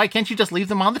find? Why can't you just leave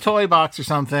them on the toy box or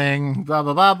something? Blah,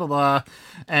 blah, blah, blah, blah.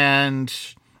 And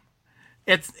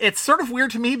it's sort of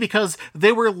weird to me because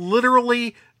they were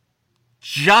literally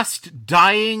just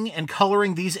dyeing and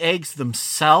coloring these eggs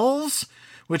themselves,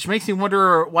 which makes me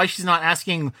wonder why she's not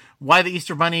asking why the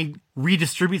Easter Bunny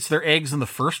redistributes their eggs in the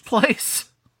first place.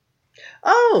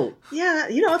 Oh, yeah,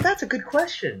 that's a good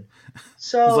question.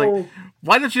 So, like,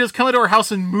 why don't you just come into our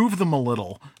house and move them a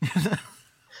little?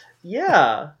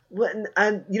 Yeah, and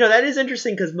that is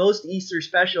interesting because most Easter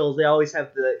specials, they always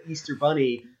have the Easter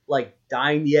Bunny like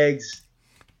dyeing the eggs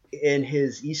in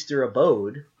his Easter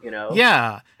abode,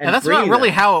 Yeah, and that's not really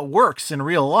how it works in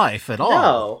real life at all.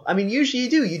 No, I mean, usually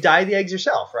you dye the eggs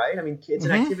yourself, right? I mean, it's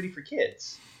an activity for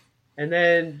kids. And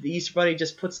then the Easter Bunny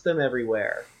just puts them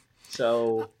everywhere.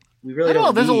 So we really don't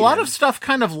know. There's a lot of stuff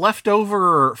kind of left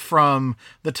over from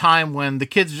the time when the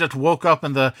kids just woke up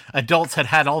and the adults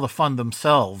had all the fun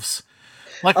themselves.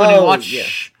 Like when you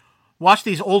watch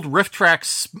these old Riff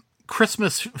Tracks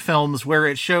Christmas films where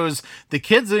it shows the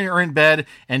kids are in bed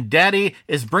and Daddy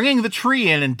is bringing the tree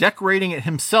in and decorating it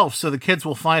himself so the kids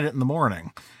will find it in the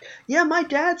morning. Yeah, my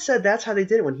dad said that's how they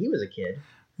did it when he was a kid.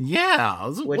 Yeah,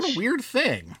 what a weird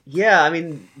thing. Yeah, I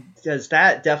mean, because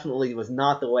that definitely was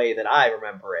not the way that I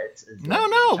remember it.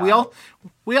 No,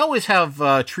 we always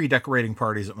have tree decorating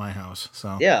parties at my house.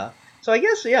 So yeah, so I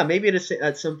guess maybe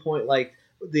at some point like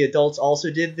the adults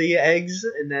also did the eggs,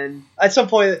 and then at some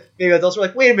point maybe adults were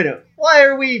like, wait a minute, why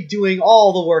are we doing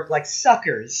all the work like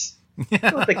suckers?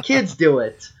 Let the kids do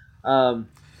it.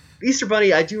 Easter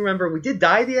Bunny, I do remember we did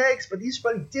dye the eggs, but the Easter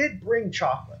Bunny did bring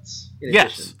chocolates in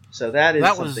addition. So that is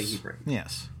something he brings.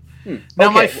 Yes.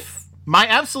 Now my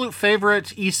absolute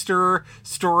favorite Easter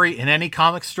story in any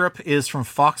comic strip is from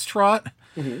Foxtrot,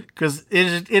 because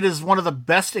it is one of the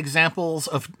best examples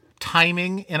of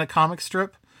timing in a comic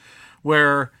strip,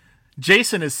 where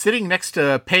Jason is sitting next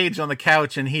to Paige on the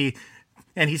couch and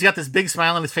he's got this big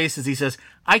smile on his face as he says,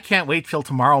 I can't wait till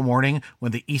tomorrow morning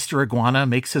when the Easter iguana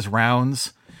makes his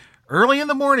rounds. Early in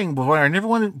the morning,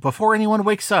 before anyone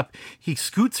wakes up, he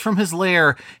scoots from his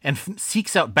lair and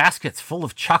seeks out baskets full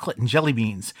of chocolate and jelly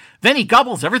beans. Then he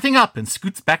gobbles everything up and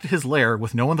scoots back to his lair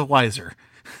with no one the wiser.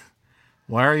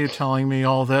 Why are you telling me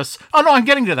all this? Oh no, I'm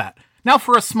getting to that. Now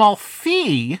for a small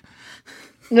fee...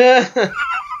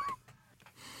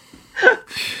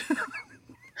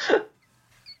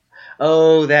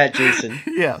 Oh, that Jason.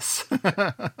 Yes.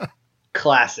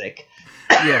 Classic.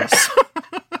 Yes.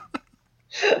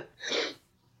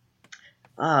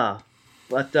 Wait,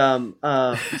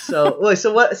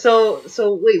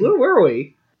 where were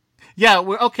we? Yeah,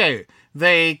 okay.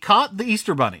 They caught the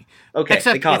Easter Bunny. Okay,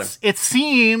 except they caught him. It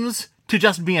seems to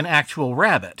just be an actual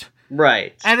rabbit.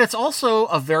 Right. And it's also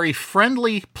a very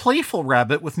friendly, playful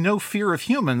rabbit with no fear of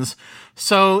humans,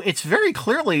 so it's very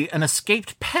clearly an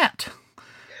escaped pet.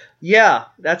 Yeah,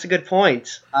 that's a good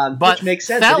point. But which makes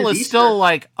sense. Thel is still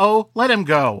like, oh, let him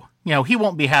go. He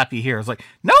won't be happy here. It's like,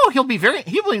 no, he'll be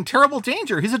in terrible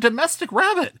danger. He's a domestic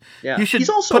rabbit. Yeah. You should He's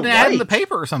also put an ad in the white.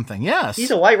 paper or something. Yes.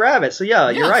 He's a white rabbit, so yeah,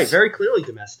 you're Yes. right. Very clearly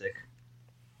domestic.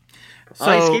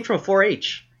 So, he escaped from a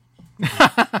 4-H.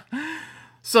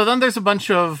 So then there's a bunch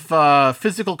of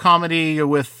physical comedy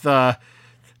with the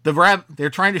rabbit. They're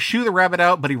trying to shoo the rabbit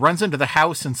out, but he runs into the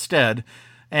house instead.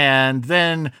 And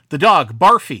then the dog,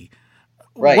 Barfy.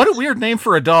 Right. What a weird name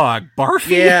for a dog,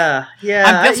 Barfy. Yeah.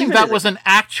 I'm guessing that was an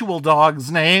actual dog's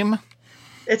name.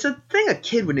 It's a thing a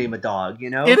kid would name a dog,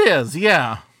 It is,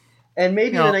 yeah. And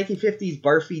maybe in the 1950s,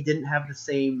 Barfy didn't have the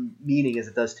same meaning as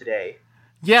it does today.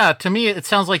 Yeah, to me, it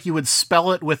sounds like you would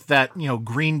spell it with that,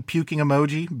 green puking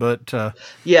emoji, but...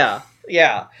 Yeah.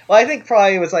 Well, I think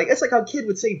probably it's like how a kid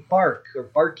would say bark or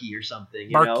barky or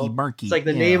something, Barky. It's like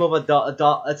the name of a dog.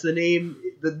 It's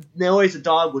the noise a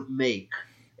dog would make.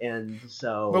 And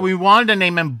so... But we wanted to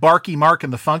name him Barky Mark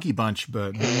and the Funky Bunch,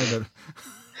 but...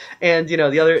 And,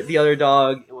 the other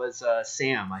dog was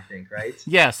Sam, I think, right?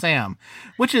 Yeah, Sam.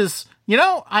 Which is, when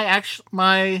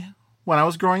I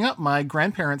was growing up, my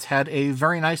grandparents had a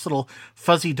very nice little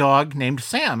fuzzy dog named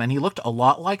Sam, and he looked a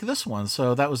lot like this one.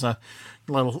 So that was a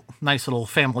nice little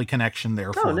family connection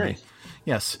there for me.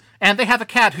 Yes. And they have a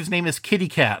cat whose name is Kitty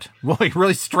Cat. Well, you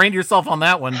really strained yourself on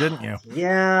that one, didn't you?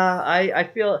 Yeah, I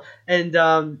feel... And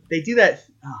they do that...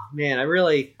 Oh, man, I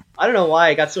don't know why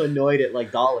I got so annoyed at,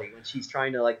 Dolly when she's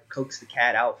trying to, coax the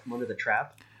cat out from under the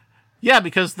trap. Yeah,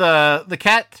 because the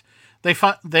cat...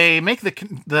 They make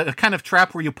the kind of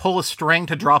trap where you pull a string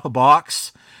to drop a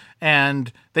box,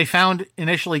 And they found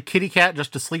initially Kitty Cat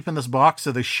just asleep in this box,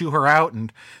 so they shoo her out,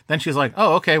 and then she's like,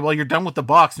 oh, okay, well, you're done with the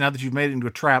box now that you've made it into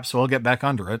a trap, so I'll get back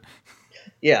under it.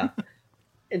 Yeah.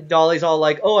 And Dolly's all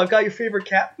like, oh, I've got your favorite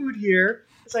cat food here.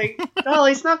 It's like,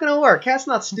 Dolly, it's not going to work. Cat's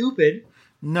not stupid.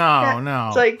 No.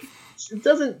 It's like, it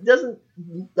doesn't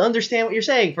understand what you're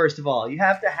saying, first of all. You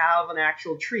have to have an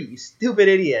actual treat, you stupid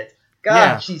idiot.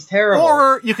 God, she's terrible.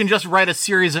 Or you can just write a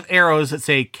series of arrows that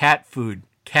say cat food.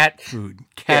 Cat food.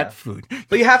 Cat food.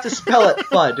 But you have to spell it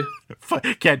FUD.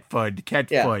 Cat FUD. Cat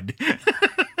FUD.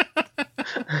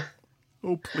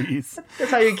 Oh, please.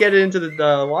 That's how you get it into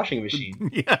the washing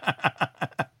machine. Yeah.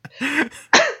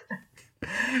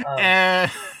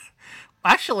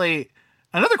 Actually,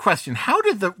 another question. How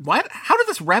did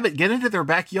this rabbit get into their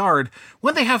backyard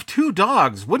when they have 2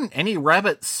 dogs? Wouldn't any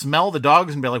rabbit smell the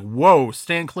dogs and be like, whoa,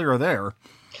 stand clear of there?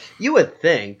 You would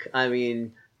think. I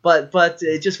mean... But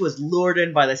it just was lured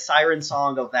in by the siren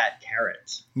song of that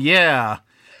carrot. Yeah.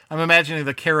 I'm imagining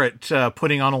the carrot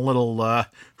putting on a little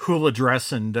hula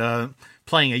dress and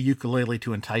playing a ukulele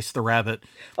to entice the rabbit.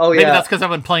 Oh, yeah. Maybe that's because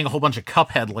I've been playing a whole bunch of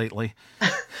Cuphead lately.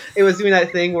 It was doing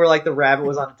that thing where, like, the rabbit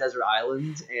was on a desert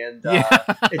island, and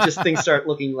things start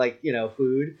looking like,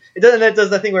 food. It does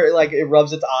that thing where it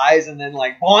rubs its eyes and then,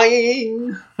 like,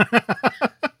 boing!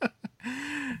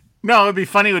 No, it'd be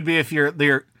funny would be if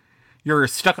you're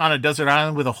stuck on a desert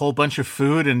island with a whole bunch of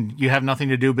food and you have nothing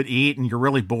to do but eat and you're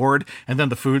really bored, and then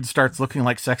the food starts looking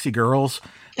like sexy girls.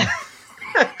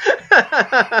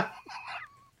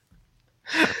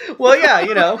 Well,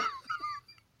 yeah,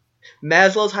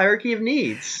 Maslow's hierarchy of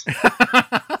needs.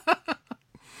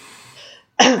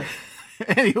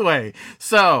 Anyway,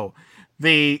 so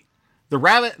the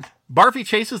rabbit... Barfy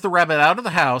chases the rabbit out of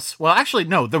the house. Well, actually,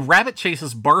 no. The rabbit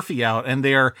chases Barfy out, and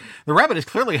the rabbit is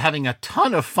clearly having a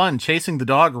ton of fun chasing the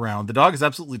dog around. The dog is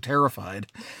absolutely terrified.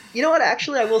 You know what?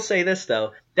 Actually, I will say this,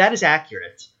 though. That is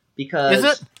accurate. Because,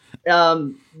 is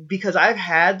it? Because I've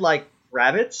had,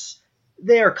 rabbits.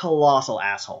 They are colossal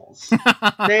assholes.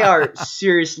 They are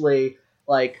seriously,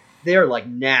 they are,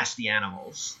 nasty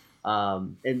animals.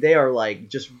 And they are,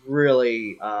 just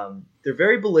really, they're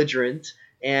very belligerent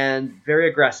and very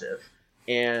aggressive.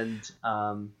 And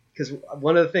because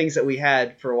one of the things that we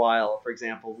had for a while, for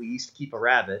example, we used to keep a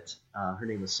rabbit. Her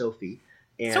name was Sophie.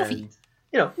 And, Sophie.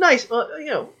 Nice.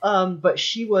 But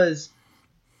she was,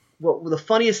 the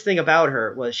funniest thing about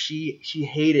her was she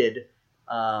hated,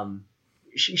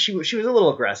 she was a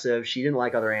little aggressive. She didn't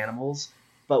like other animals.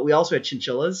 But we also had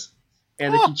chinchillas.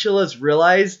 And the chinchillas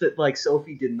realized that,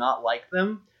 Sophie did not like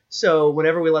them. So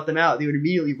whenever we let them out, they would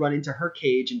immediately run into her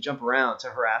cage and jump around to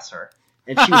harass her.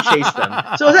 And she would chase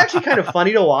them. So it was actually kind of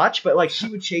funny to watch, but, she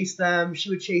would chase them. She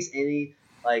would chase any,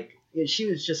 she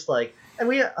was just and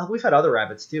we've had other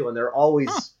rabbits too, and they're always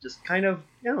just kind of,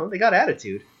 they got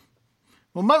attitude.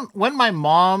 Well, when my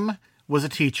mom was a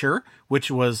teacher,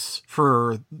 which was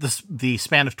for the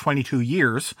span of 22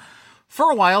 years,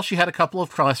 for a while she had a couple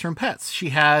of classroom pets. She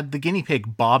had the guinea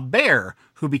pig Bob Bear,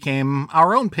 who became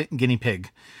our own guinea pig.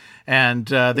 And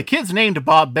the kids named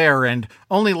Bob Bear, and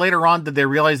only later on did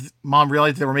Mom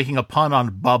realized they were making a pun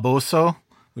on baboso,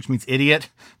 which means idiot.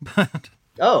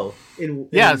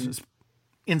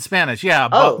 In Spanish, yeah.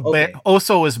 Okay.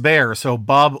 Oso is bear, so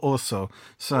Bob Oso.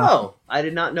 So I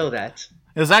did not know that.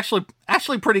 It was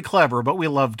actually pretty clever, but we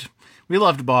loved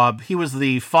Bob. He was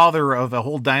the father of a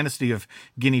whole dynasty of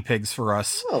guinea pigs for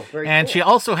us. Oh, very And cool. she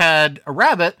also had a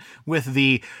rabbit with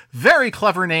the very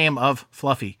clever name of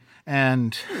Fluffy.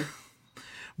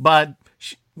 But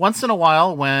once in a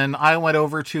while, when I went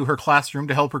over to her classroom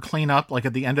to help her clean up,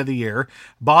 at the end of the year,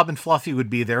 Bob and Fluffy would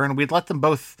be there, and we'd let them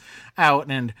both out,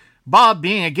 and Bob,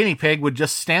 being a guinea pig, would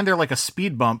just stand there like a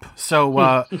speed bump.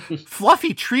 So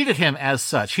Fluffy treated him as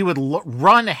such. He would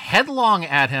run headlong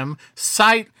at him,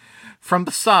 from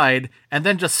the side, and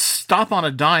then just stop on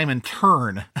a dime and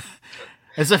turn,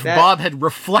 as if Bob had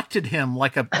reflected him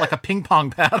like a ping pong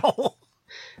paddle.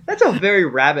 That's a very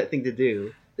rabbit thing to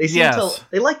do. They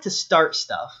they like to start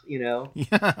stuff, Yeah.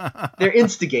 They're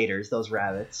instigators, those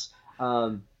rabbits.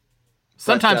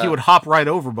 Sometimes he would hop right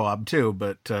over Bob too,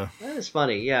 but that is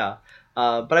funny, yeah.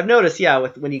 But I've noticed,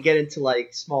 when you get into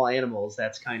small animals,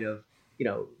 that's kind of,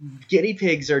 guinea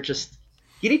pigs are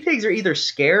either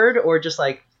scared or just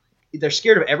they're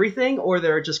scared of everything, or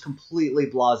they're just completely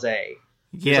blasé.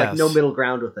 Yes. There's no middle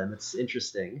ground with them. It's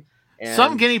interesting. And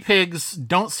some guinea pigs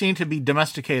don't seem to be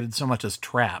domesticated so much as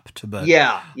trapped. But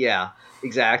yeah,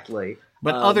 exactly.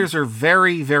 But others are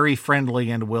very, very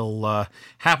friendly and will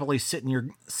happily sit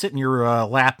in your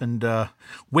lap and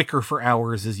wicker for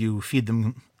hours as you feed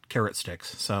them carrot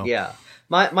sticks. So yeah,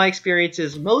 my experience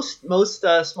is most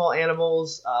small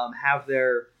animals have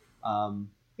their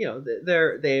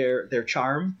their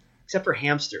charm, except for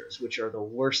hamsters, which are the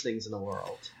worst things in the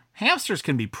world. Hamsters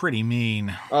can be pretty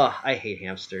mean. Oh, I hate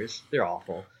hamsters. They're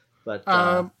awful. But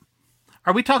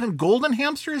are we talking golden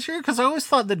hamsters here? Because I always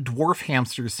thought the dwarf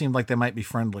hamsters seemed like they might be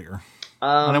friendlier.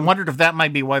 And I wondered if that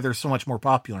might be why they're so much more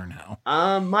popular now.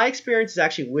 My experience is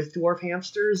actually with dwarf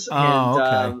hamsters,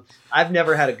 okay. I've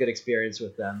never had a good experience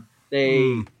with them.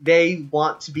 They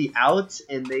want to be out,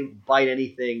 and they bite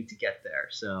anything to get there.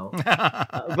 So,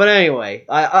 but anyway,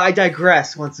 I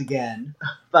digress once again.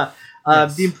 But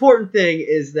Yes. The important thing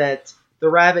is that the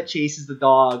rabbit chases the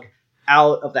dog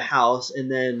out of the house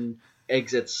and then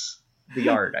exits the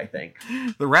yard, I think.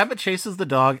 The rabbit chases the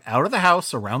dog out of the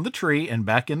house, around the tree, and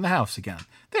back in the house again.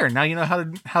 There, now you know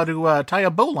how to tie a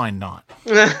bowline knot.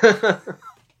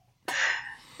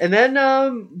 And then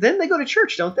they go to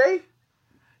church, don't they?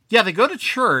 Yeah, they go to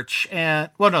church, and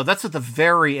no, that's at the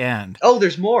very end. Oh,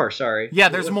 there's more. Sorry. Yeah,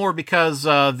 there's more because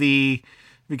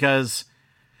because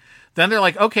then they're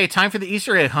like, okay, time for the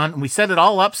Easter egg hunt, and we set it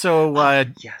all up so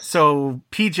yes. so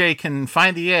PJ can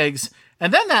find the eggs.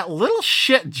 And then that little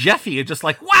shit Jeffy is just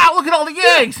like, wow, look at all the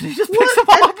eggs, and he just picks them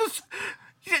all up.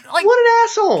 Like, what an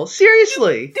asshole!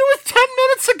 Seriously, it was 10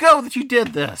 minutes ago that you did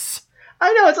this.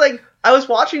 I know. It's like I was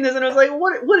watching this and I was like,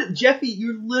 what, Jeffy?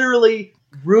 You're literally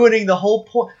ruining the whole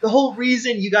point, the whole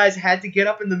reason you guys had to get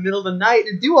up in the middle of the night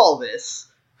and do all this.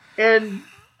 And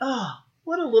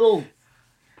what a little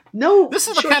This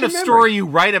is the kind of story you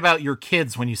write about your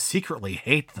kids when you secretly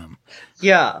hate them.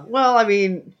 Yeah. Well, I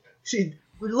mean, see,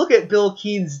 look at Bill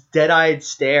Keene's dead-eyed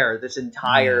stare this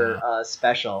entire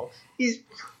special. He's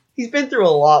been through a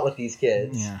lot with these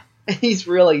kids. Yeah. And he's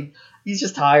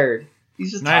just tired.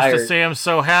 He's just nice tired. to see him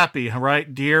so happy,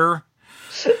 right, dear?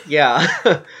 Yeah.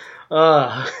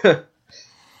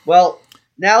 Well,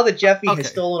 now that Jeffy has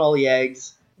stolen all the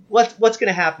eggs, what's going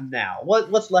to happen now?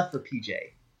 What's left for PJ?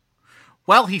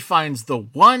 Well, he finds the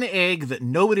one egg that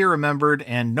nobody remembered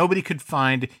and nobody could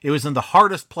find. It was in the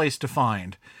hardest place to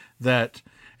find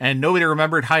and nobody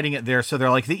remembered hiding it there. So they're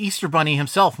like, the Easter Bunny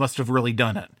himself must have really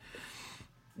done it.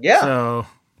 Yeah. So,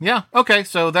 yeah. Okay.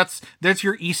 So that's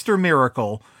your Easter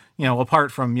miracle,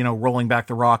 apart from, rolling back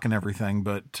the rock and everything.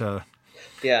 But,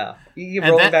 yeah. You're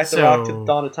rolling back the rock to the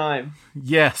dawn of time.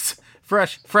 Yes.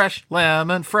 Fresh,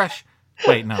 lemon, fresh.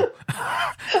 Wait, no.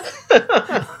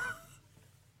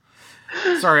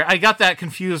 Sorry, I got that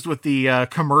confused with the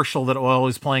commercial that Oil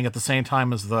was playing at the same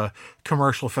time as the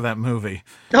commercial for that movie.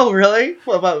 Oh, really?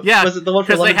 What about? Yeah, was it the one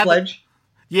for Lemon Pledge?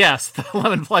 Yes, the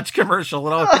Lemon Pledge commercial.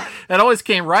 It always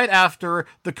came right after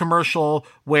the commercial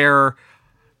where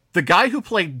the guy who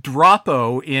played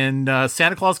Droppo in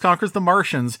Santa Claus Conquers the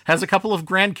Martians has a couple of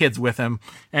grandkids with him,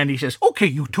 and he says, "Okay,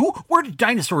 you two, where did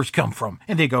dinosaurs come from?"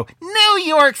 And they go, "New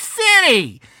York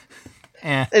City."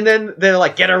 And then they're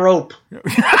like, "Get a rope."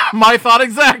 My thought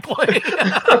exactly.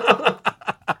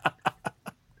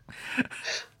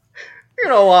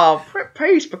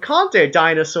 Pace Picante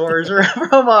dinosaurs are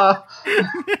from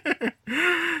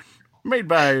made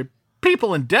by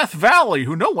people in Death Valley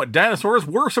who know what dinosaurs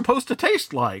were supposed to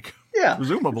taste like. Yeah,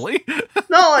 presumably.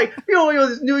 No, like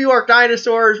these New York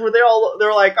dinosaurs where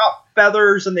they're like got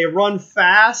feathers and they run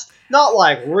fast. Not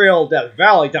like real Death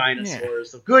Valley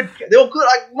dinosaurs. Yeah. They're good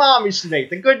like Mom used to make,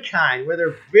 the good kind where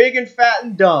they're big and fat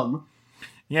and dumb.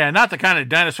 Yeah, not the kind of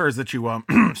dinosaurs that you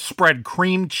spread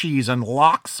cream cheese and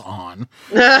lox on.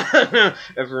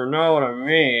 If you know what I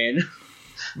mean.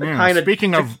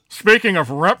 Speaking of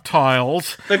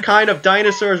reptiles, the kind of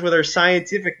dinosaurs where their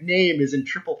scientific name is in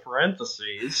triple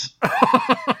parentheses.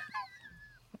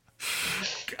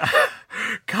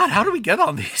 God, how do we get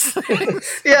on these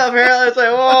things? Yeah, apparently it's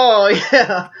like,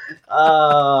 yeah.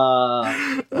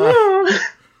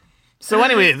 So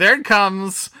anyway, there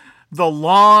comes the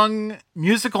long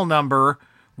musical number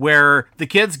where the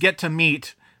kids get to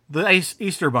meet the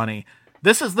Easter Bunny.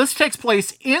 This takes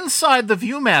place inside the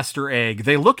Viewmaster egg.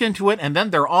 They look into it, and then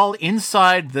they're all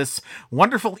inside this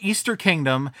wonderful Easter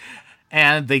kingdom,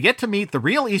 and they get to meet the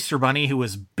real Easter Bunny, who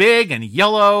is big and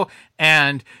yellow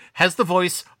and has the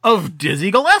voice of Dizzy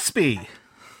Gillespie.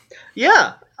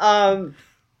 Yeah,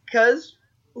 because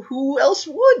who else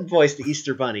would voice the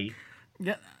Easter Bunny?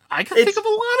 Yeah, I can think of a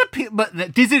lot of people,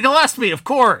 but Dizzy Gillespie, of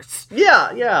course.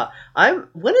 Yeah.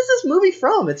 When is this movie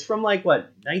from? It's from like what,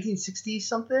 1960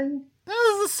 something?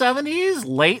 That was the 70s,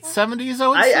 late 70s, I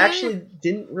would say. I actually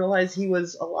didn't realize he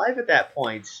was alive at that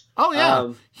point. Oh,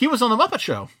 yeah. He was on The Muppet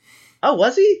Show. Oh,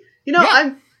 was he?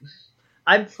 Yeah.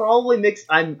 I'm probably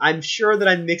I'm sure that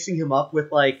I'm mixing him up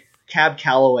with, like, Cab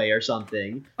Calloway or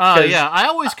something. Yeah. I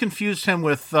always confused him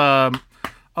with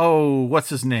oh, what's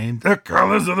his name? The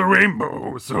colors of the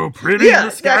rainbow, so pretty in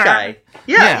the sky. That guy.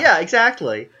 Yeah,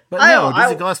 exactly. But no,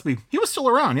 Dizzy Gillespie, he was still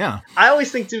around, yeah. I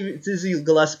always think Dizzy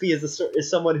Gillespie is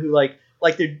someone who like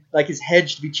his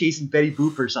hedge to be chasing Betty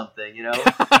Boop or something, you know.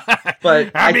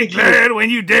 But I'll be glad when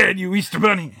you dead, you Easter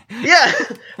Bunny. Yeah,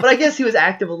 but I guess he was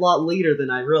active a lot later than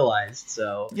I realized.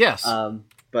 So yes,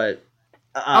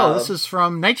 this is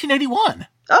from 1981.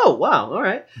 Oh wow, all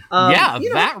right.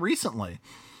 That recently.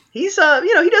 He's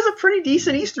he does a pretty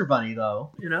decent Easter Bunny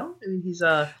though. You know, I mean he's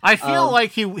I feel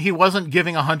like he wasn't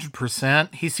giving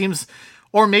 100%. He seems,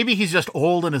 or maybe he's just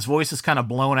old and his voice is kind of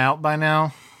blown out by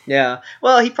now. Yeah.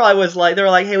 Well, he probably was like, they were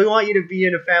like, hey, we want you to be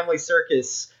in a family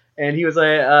circus. And he was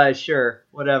like, sure,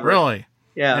 whatever. Really?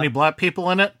 Yeah. Any black people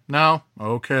in it? No?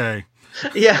 Okay.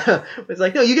 Yeah. It's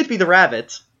like, no, you get to be the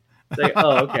rabbit. It's like,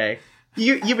 oh, okay.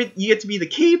 You get to be the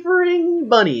capering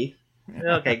bunny.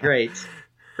 Okay, great.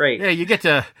 Yeah, you get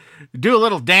to do a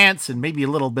little dance and maybe a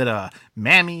little bit of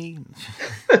mammy.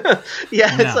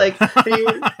 It's like,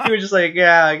 he was just like,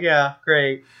 yeah,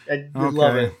 great. I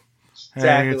love it.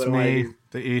 Exactly it's me,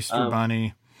 the Easter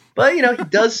Bunny. But, he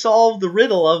does solve the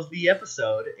riddle of the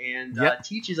episode and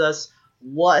teaches us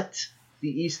why the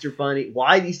Easter Bunny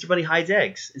hides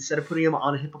eggs instead of putting them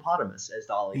on a hippopotamus, as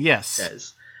Dolly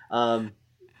says. And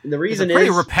the reason it's a pretty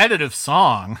repetitive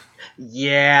song.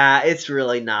 Yeah, it's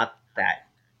really not that.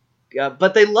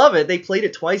 But they love it. They played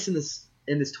it twice in this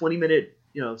 20-minute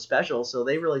special, so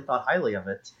they really thought highly of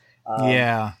it.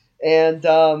 And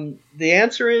the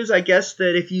answer is, I guess,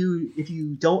 that if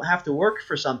you don't have to work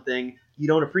for something, you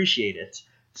don't appreciate it.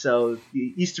 So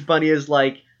the Easter Bunny is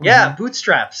like,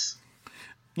 bootstraps.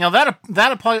 That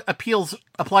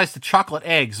applies to chocolate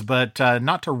eggs, but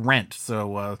not to rent.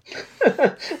 So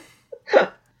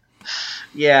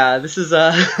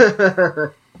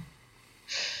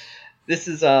this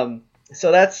is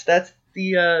so that's then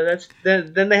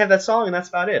they have that song and that's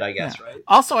about it, I guess, right?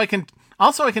 Also, I can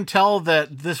tell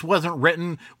that this wasn't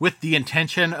written with the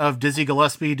intention of Dizzy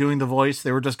Gillespie doing the voice.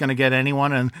 They were just going to get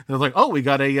anyone, and they're like, "Oh, we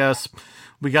got a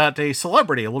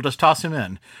celebrity. We'll just toss him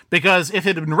in." Because if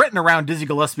it had been written around Dizzy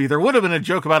Gillespie, there would have been a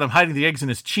joke about him hiding the eggs in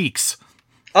his cheeks.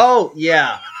 Oh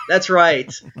yeah, that's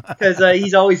right. Because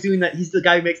he's always doing that. He's the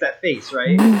guy who makes that face,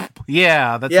 right?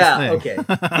 Yeah, that's his thing. Okay,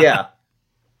 yeah,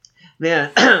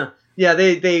 man, yeah.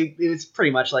 It was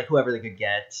pretty much like whoever they could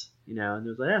get. And it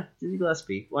was like, Dizzy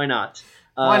Gillespie. Why not?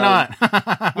 Why not?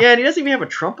 Yeah, and he doesn't even have a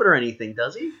trumpet or anything,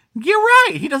 does he? You're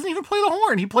right. He doesn't even play the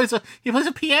horn. He plays a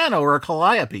piano or a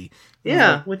calliope.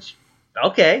 Yeah,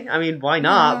 okay. I mean, why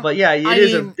not? But yeah, it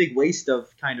is a big waste of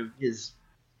kind of his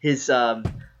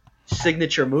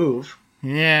signature move.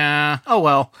 Yeah. Oh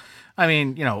well. I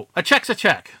mean, a check's a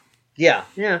check. Yeah,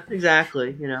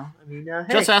 exactly. I mean,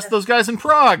 just ask those guys in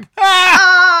Prague.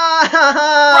 Run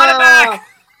it back!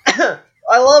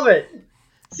 I love it.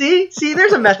 See,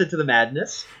 there's a method to the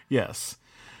madness. Yes.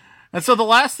 And so the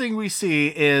last thing we see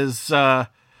is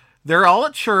they're all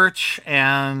at church,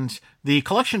 and the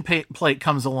collection plate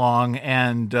comes along,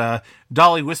 and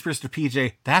Dolly whispers to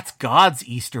PJ, "That's God's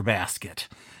Easter basket."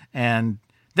 And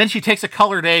then she takes a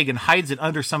colored egg and hides it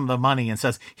under some of the money and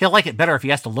says he'll like it better if he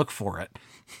has to look for it.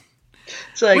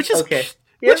 It's like, which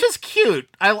is cute.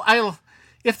 I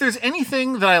if there's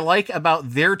anything that I like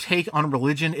about their take on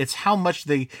religion, it's how much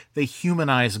they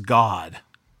humanize God.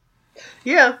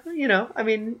 Yeah, I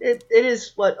mean, it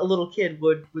is what a little kid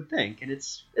would think, and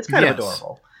it's kind of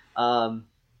adorable. Though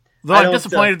I'm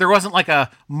disappointed there wasn't like a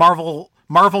Marvel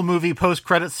movie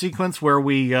post-credit sequence where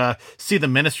we see the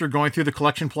minister going through the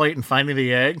collection plate and finding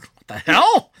the egg. What the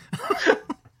hell?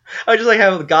 I just like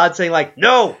having God saying like,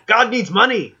 "No, God needs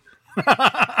money."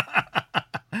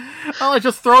 Well, I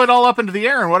just throw it all up into the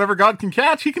air, and whatever God can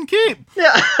catch, he can keep.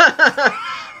 Yeah.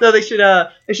 No, they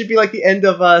should be like the end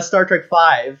of Star Trek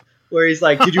V, where he's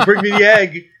like, "Did you bring me the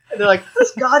egg?" And they're like, "What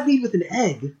does God need with an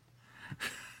egg?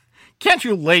 Can't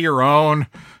you lay your own?"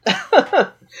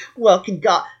 Well, can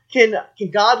God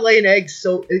lay an egg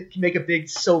so it can make a egg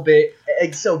so big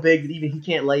that even he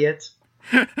can't lay it?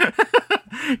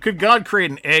 Could God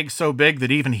create an egg so big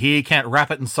that even he can't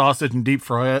wrap it in sausage and deep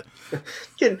fry it?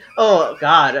 Oh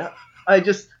God! I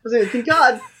just was saying, can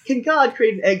God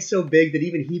create an egg so big that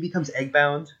even he becomes egg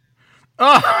bound?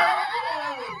 Oh.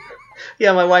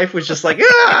 Yeah, my wife was just like,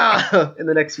 "Ah!" in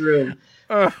the next room.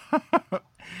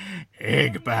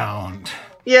 Egg bound.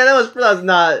 Yeah, that was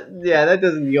not. Yeah, that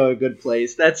doesn't go to a good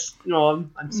place. That's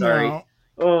I'm sorry. No.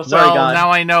 Oh, sorry, well, God. Now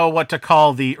I know what to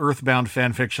call the Earthbound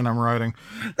fanfiction I'm writing.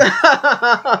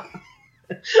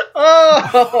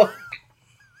 Oh.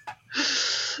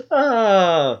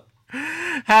 Oh.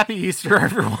 Happy Easter,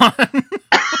 everyone.